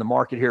understand the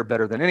market here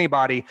better than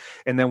anybody.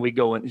 And then we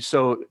go in.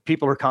 So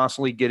people are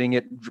constantly getting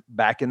it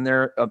back in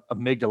their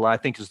amygdala, I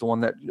think is the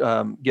one that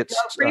gets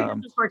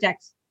prefrontal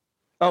cortex.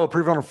 Oh,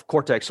 prefrontal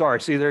cortex.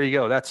 Sorry. See, there you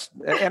go.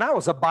 And I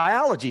was a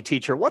biology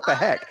teacher. What the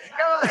heck?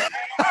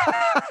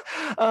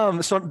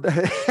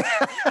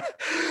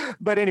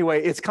 But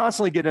anyway, it's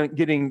constantly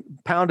getting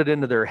pounded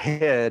into their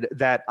head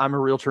that I'm a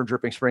realtor in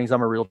Dripping Springs.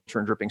 I'm a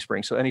realtor in Dripping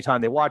Springs. So anytime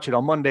they watch it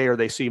on Monday, or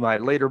they see my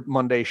later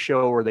Monday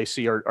show, or they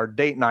see our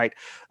date night,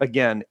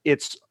 again,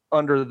 it's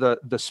under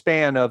the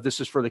span of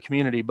this is for the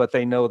community, but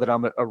they know that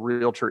I'm a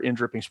realtor in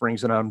Dripping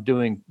Springs and I'm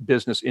doing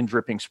business in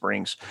Dripping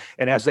Springs.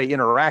 And as they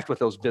interact with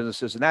those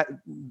businesses, and that,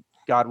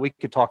 God, we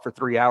could talk for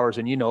 3 hours,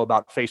 and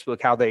about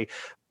Facebook, how they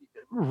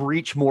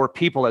reach more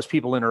people as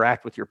people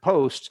interact with your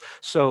posts.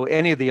 So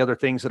any of the other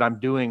things that I'm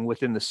doing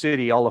within the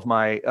city, all of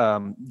my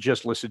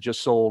just listed,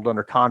 just sold,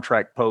 under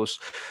contract posts,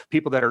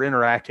 people that are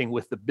interacting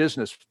with the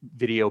business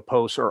video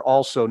posts are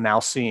also now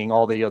seeing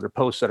all the other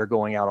posts that are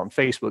going out on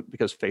Facebook,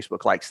 because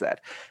Facebook likes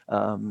that.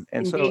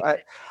 So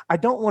I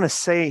don't want to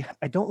say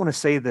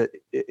that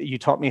you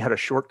taught me how to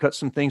shortcut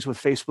some things with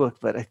Facebook,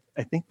 but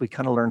I think we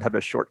kind of learned how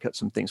to shortcut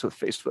some things with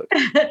Facebook.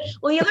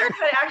 Well, you learned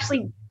how to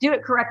actually do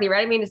it correctly,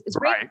 right? I mean, it's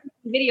great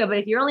video,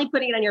 but if you're only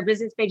putting it on your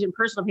business page and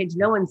personal page,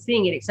 no one's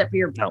seeing it except for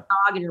your dog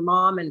and your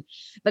mom. And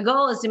the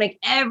goal is to make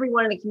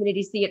everyone in the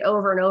community see it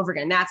over and over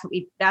again. That's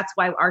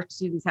why our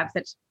students have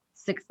such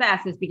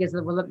success, is because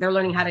they're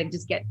learning how to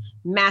just get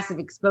massive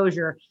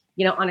exposure,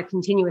 on a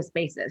continuous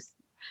basis.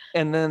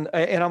 And then,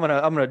 and I'm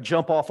gonna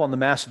jump off on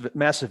the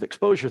massive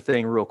exposure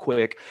thing real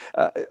quick.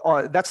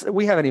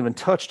 We haven't even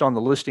touched on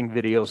the listing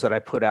videos that I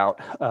put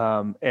out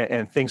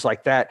and things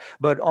like that.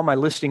 But on my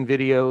listing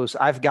videos,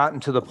 I've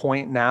gotten to the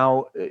point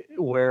now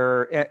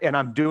where, and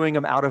I'm doing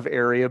them out of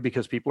area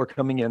because people are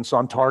coming in. So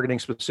I'm targeting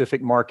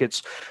specific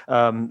markets,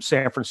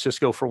 San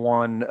Francisco for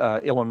one,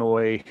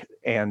 Illinois,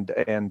 and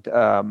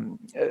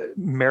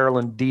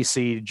Maryland,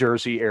 DC,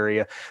 Jersey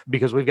area,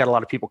 because we've got a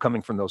lot of people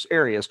coming from those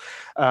areas.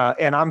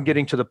 And I'm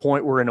getting to the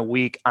point where in a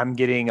week I'm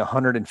getting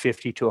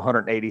 150 to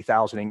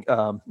 180,000,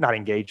 not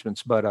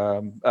engagements, but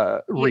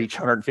reach,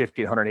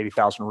 150 to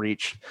 180,000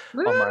 reach.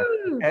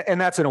 And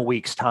that's in a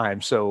week's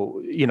time.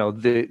 So,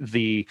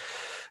 the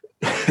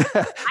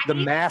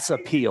mass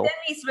appeal. Send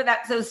me some of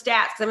those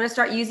stats. I'm going to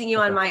start using you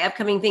on my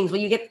upcoming things. Will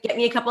you get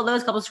me a couple of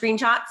those, couple of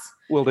screenshots?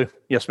 Will do.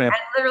 Yes, ma'am.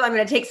 And literally, I'm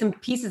going to take some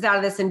pieces out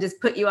of this and just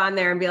put you on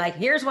there and be like,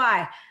 here's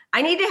why.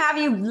 I need to have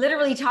you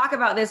literally talk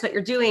about this, what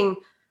you're doing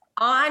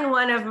on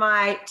one of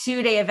my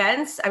 2-day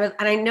events. And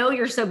I know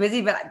you're so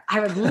busy, but I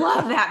would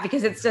love that,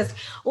 because it's just,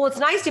 it's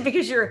nice to,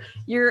 because you're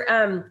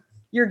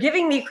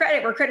giving me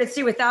credit where credit's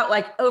due without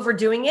like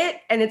overdoing it.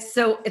 And you're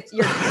so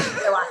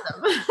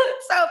awesome.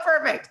 So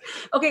perfect.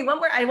 Okay. One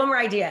more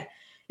idea.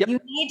 Yep. You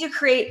need to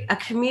create a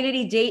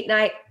community date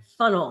night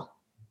funnel.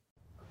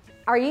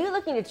 Are you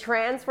looking to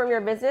transform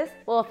your business?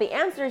 Well, if the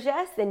answer is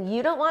yes, then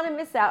you don't want to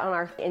miss out on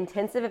our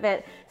intensive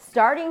event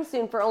starting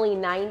soon for only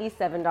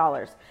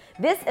 $97.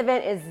 This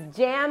event is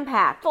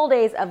jam-packed, full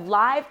days of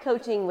live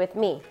coaching with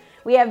me.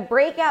 We have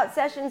breakout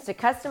sessions to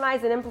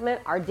customize and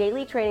implement our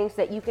daily trainings so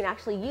that you can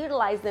actually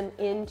utilize them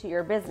into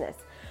your business.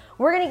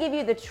 We're going to give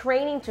you the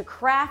training to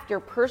craft your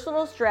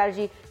personal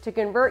strategy to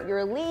convert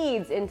your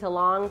leads into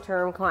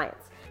long-term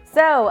clients.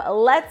 So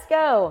let's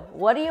go.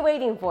 What are you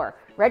waiting for?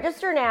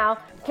 Register now.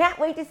 Can't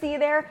wait to see you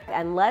there,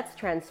 and let's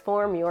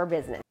transform your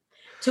business.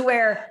 To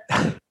where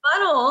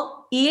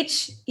funnel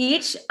each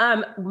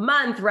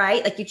month,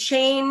 right? Like you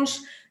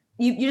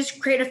just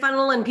create a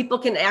funnel, and people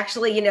can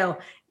actually,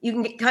 you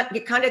can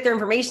get contact their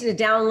information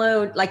to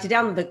download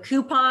the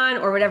coupon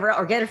or whatever,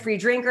 or get a free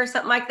drink or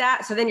something like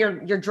that. So then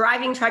you're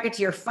driving traffic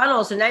to your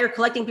funnel. So now you're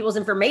collecting people's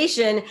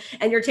information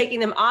and you're taking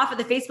them off of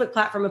the Facebook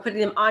platform and putting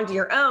them onto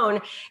your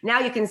own. Now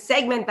you can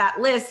segment that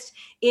list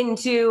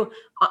into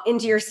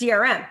your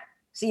CRM.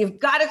 So you've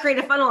got to create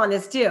a funnel on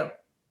this too.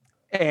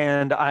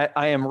 And I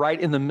am right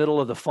in the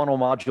middle of the funnel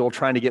module,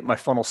 trying to get my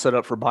funnel set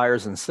up for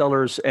buyers and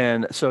sellers.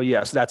 And so,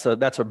 yes, that's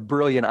a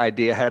brilliant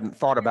idea. I hadn't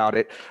thought about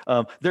it.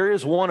 There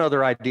is one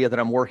other idea that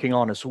I'm working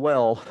on as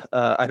well.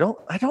 I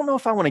don't know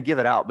if I want to give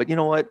it out, but you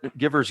know what?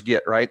 Givers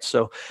get, right?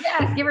 So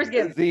yeah, givers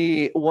give.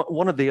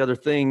 One of the other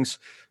things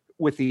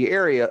with the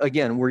area,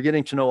 again, we're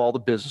getting to know all the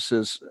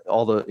businesses,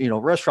 all the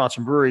restaurants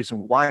and breweries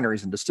and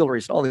wineries and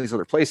distilleries and all these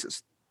other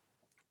places.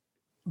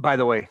 By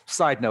the way,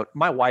 side note,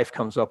 my wife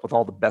comes up with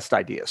all the best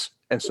ideas.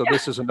 And so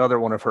This is another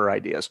one of her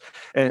ideas.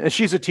 And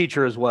she's a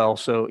teacher as well.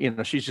 So,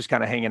 she's just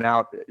kind of hanging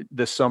out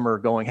this summer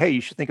going, hey,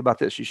 you should think about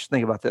this. You should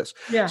think about this.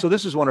 Yeah. So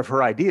this is one of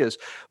her ideas.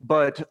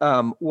 But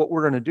what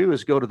we're going to do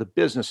is go to the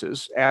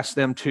businesses, ask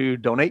them to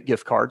donate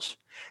gift cards.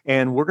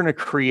 And we're going to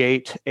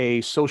create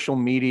a social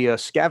media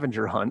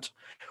scavenger hunt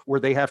where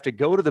they have to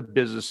go to the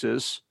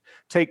businesses,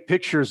 take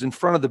pictures in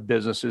front of the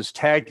businesses,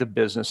 tag the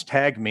business,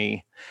 tag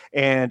me.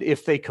 And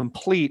if they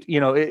complete,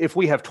 if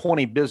we have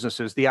 20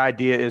 businesses, the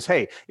idea is,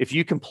 hey, if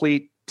you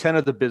complete 10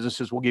 of the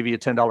businesses, we'll give you a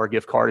 $10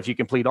 gift card. If you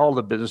complete all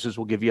the businesses,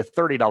 we'll give you a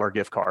 $30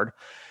 gift card.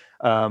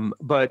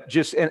 But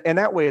just, and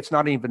that way it's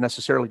not even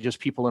necessarily just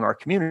people in our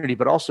community,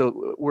 but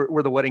also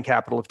we're the wedding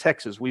capital of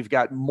Texas. We've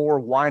got more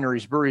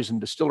wineries, breweries,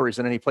 and distilleries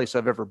than any place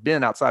I've ever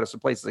been outside of some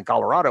places in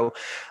Colorado.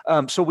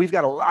 So we've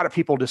got a lot of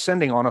people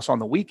descending on us on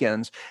the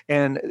weekends,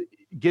 and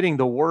getting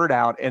the word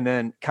out, and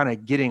then kind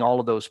of getting all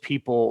of those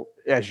people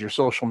as your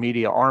social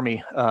media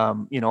army,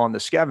 on the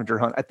scavenger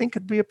hunt, I think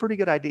could be a pretty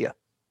good idea.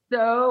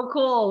 So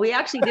cool. We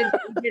actually did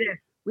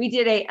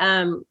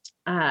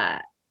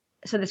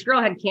so this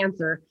girl had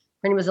cancer.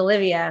 Her name was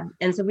Olivia.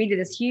 And so we did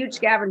this huge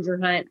scavenger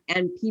hunt,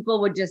 and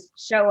people would just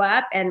show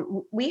up, and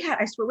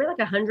I swear we had like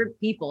 100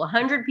 people. That's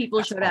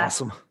showed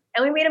awesome. up.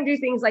 And we made them do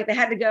things like they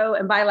had to go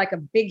and buy like a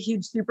big,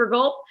 huge Super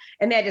Gulp,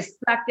 and they had to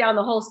suck down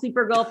the whole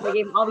Super Gulp. They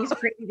gave them all these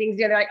crazy things.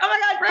 They're like, oh my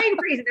God, brain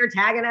freeze. And they're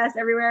tagging us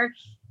everywhere.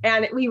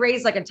 And we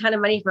raised like a ton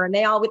of money for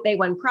them. They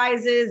won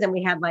prizes, and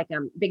we had like a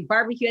big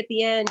barbecue at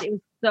the end. It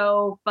was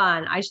so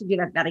fun. I should do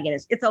that again.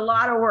 It's a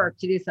lot of work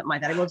to do something like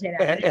that. I will tell you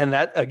that. And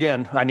that,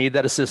 again, I need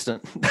that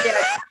assistant. Yeah, it's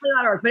definitely a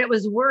lot of work, but it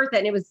was worth it.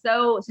 And it was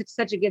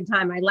such a good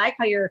time. I like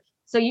how you're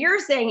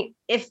saying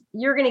if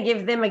you're going to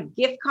give them a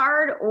gift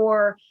card,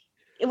 or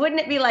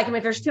wouldn't it be like,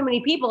 if there's too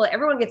many people,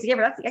 everyone gets a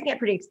gift. That can get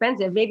pretty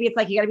expensive. Maybe it's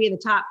like, you got to be in the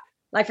top,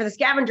 like for the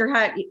scavenger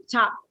hunt,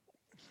 top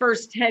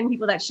first 10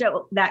 people that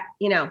show that,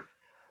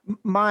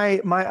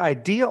 My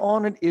idea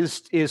on it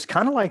is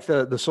kind of like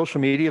the social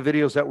media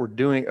videos that we're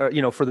doing,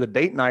 for the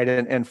date night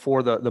and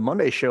for the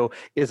Monday show,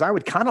 is I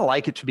would kind of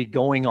like it to be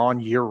going on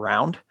year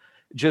round.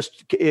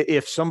 Just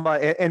if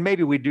somebody, and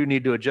maybe we do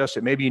need to adjust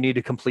it. Maybe you need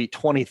to complete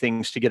 20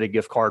 things to get a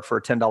gift card for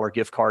a $10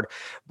 gift card.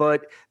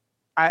 But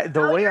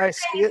the way I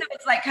see it,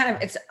 it's like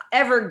it's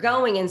ever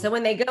going. And so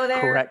when they go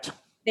there, correct,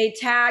 they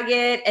tag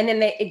it, and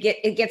then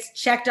it gets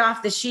checked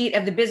off the sheet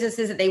of the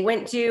businesses that they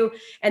went to.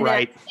 And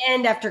then at the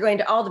end, after going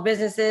to all the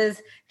businesses,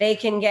 they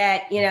can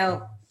get,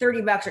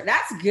 $30.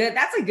 That's good.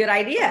 That's a good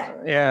idea.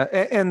 Yeah.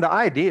 And the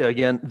idea,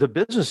 again, the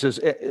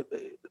businesses,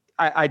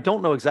 I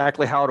don't know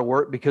exactly how to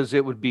work, because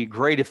it would be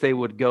great if they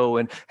would go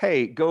and,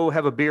 hey, go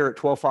have a beer at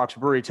 12 Fox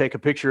Brewery, take a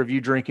picture of you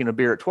drinking a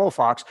beer at 12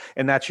 Fox,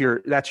 and that's your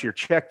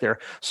check there.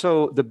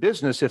 So the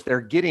business, if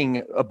they're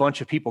getting a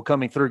bunch of people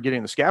coming through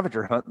getting the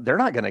scavenger hunt, they're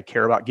not going to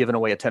care about giving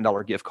away a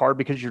 $10 gift card,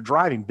 because you're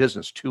driving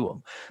business to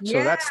them.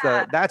 So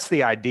that's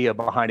the idea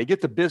behind it.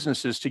 Get the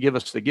businesses to give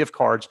us the gift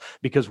cards,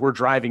 because we're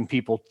driving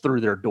people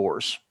through their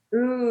doors.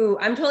 Ooh,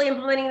 I'm totally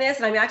implementing this,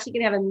 and I'm actually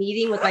going to have a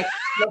meeting with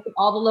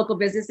all the local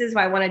businesses if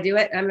I want to do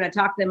it. And I'm going to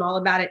talk to them all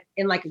about it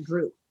in like a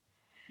group.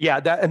 Yeah,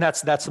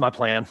 that's my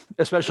plan,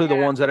 especially the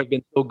ones that have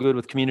been so good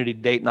with community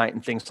date night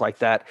and things like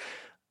that.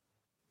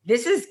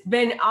 This has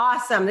been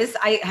awesome.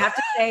 I have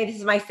to say, this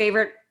is my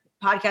favorite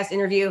podcast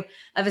interview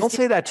of Don't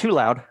say that too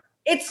loud.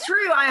 It's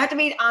true. I have to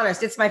be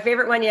honest. It's my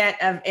favorite one yet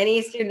of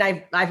any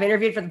student I've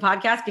interviewed for the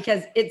podcast,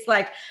 because it's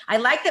like, I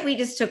like that we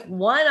just took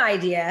one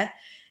idea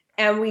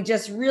and we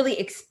just really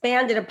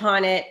expanded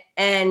upon it.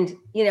 And,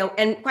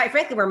 and quite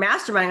frankly, we're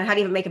masterminding on how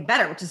to even make it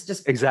better, which is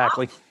just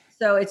exactly. Awesome.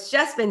 So it's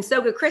just been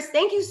so good. Chris,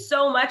 thank you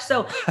so much.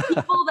 So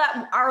people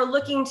that are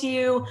looking to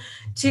you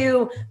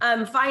to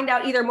find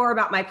out either more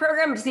about my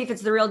program, to see if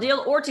it's the real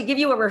deal, or to give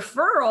you a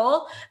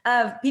referral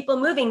of people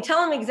moving,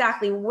 tell them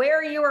exactly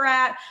where you are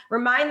at,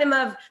 remind them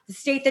of the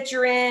state that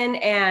you're in,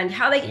 and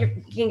how you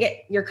can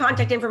get your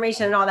contact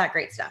information and all that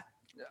great stuff.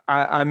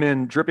 I'm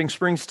in Dripping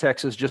Springs,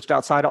 Texas, just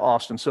outside of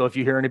Austin. So if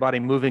you hear anybody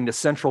moving to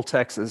Central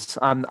Texas,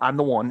 I'm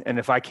the one. And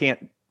if I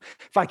can't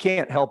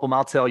help them,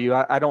 I'll tell you.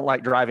 I don't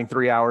like driving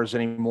 3 hours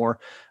anymore.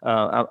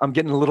 I'm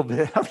getting a little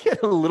bit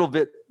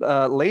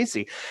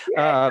lazy.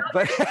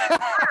 But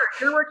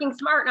you're working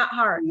smart, not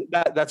hard.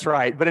 That's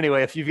right. But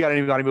anyway, if you've got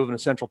anybody moving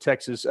to Central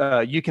Texas,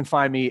 you can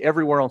find me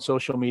everywhere on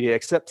social media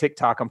except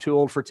TikTok. I'm too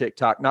old for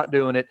TikTok, not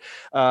doing it.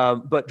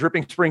 But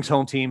Dripping Springs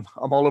Home Team,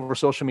 I'm all over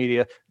social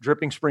media,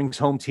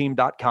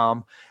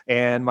 drippingSpringsHomeTeam.com.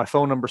 And my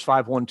phone number is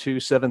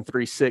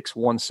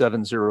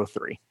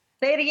 512-736-1703.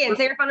 Say it again.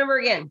 Say your phone number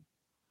again.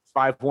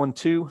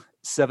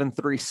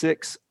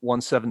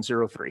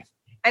 512-736-1703.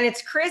 And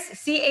it's Chris,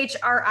 ChrisPesek.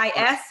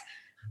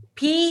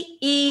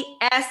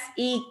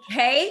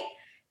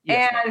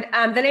 Yes,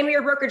 and the name of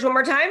your brokerage one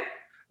more time?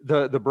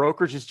 The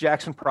brokerage is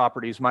Jackson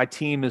Properties. My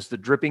team is the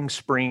Dripping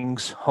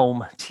Springs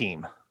Home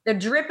Team. The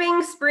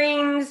Dripping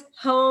Springs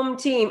Home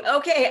Team.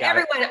 Okay,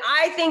 everyone,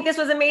 I think this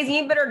was amazing.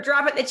 You better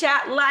drop it in the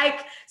chat,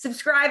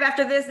 subscribe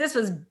after this. This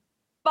was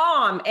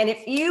bomb. And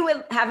if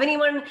you have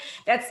anyone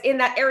that's in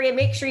that area,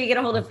 make sure you get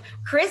a hold of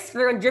Chris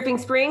for Dripping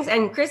Springs.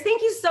 And Chris,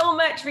 thank you so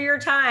much for your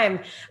time.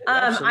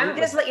 I'm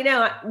just let you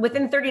know,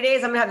 within 30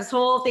 days, I'm gonna have this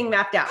whole thing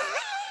mapped out.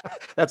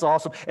 That's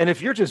awesome. And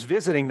if you're just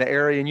visiting the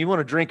area and you want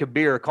to drink a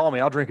beer, call me.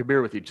 I'll drink a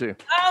beer with you too.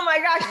 Oh my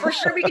gosh, for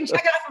sure. We can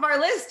check it off of our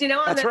list,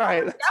 That's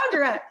right.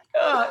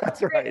 Oh,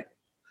 that's right.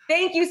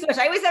 Thank you so much.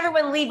 I always have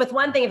everyone leave with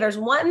one thing. If there's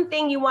one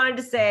thing you wanted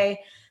to say,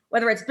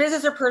 whether it's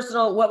business or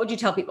personal, what would you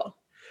tell people?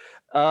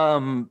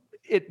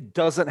 it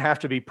doesn't have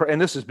to be, and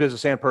this is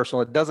business and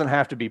personal, it doesn't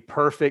have to be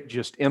perfect.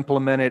 Just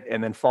implement it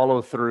and then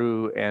follow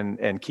through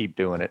and keep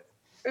doing it.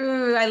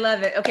 Ooh, I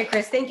love it. Okay,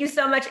 Chris, thank you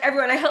so much,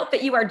 everyone. I hope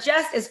that you are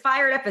just as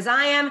fired up as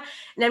I am. And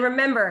then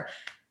remember,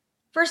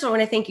 first of all, I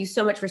want to thank you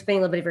so much for spending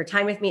a little bit of your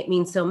time with me. It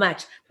means so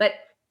much. But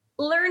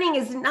learning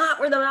is not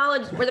where the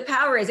knowledge, where the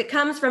power is. It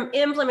comes from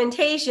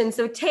implementation.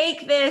 So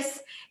take this,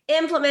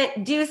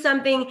 implement, do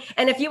something.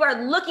 And if you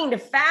are looking to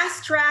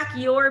fast track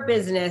your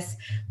business,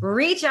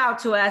 reach out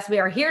to us. We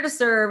are here to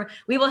serve.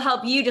 We will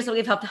help you just like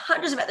we've helped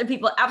hundreds of other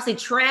people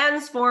absolutely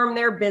transform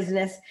their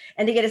business.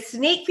 And to get a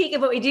sneak peek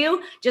of what we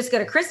do, just go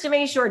to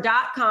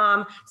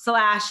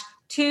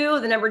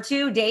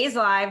KristaMashore.com/2 days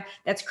live.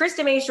 That's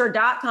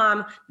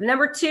KristaMashore.com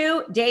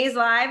 2 days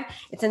live.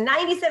 It's a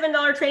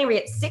 $97 training where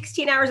you get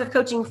 16 hours of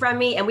coaching from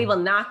me, and we will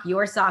knock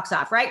your socks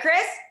off. Right,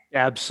 Chris?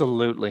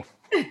 Absolutely.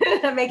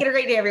 Make it a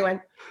great day,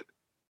 everyone.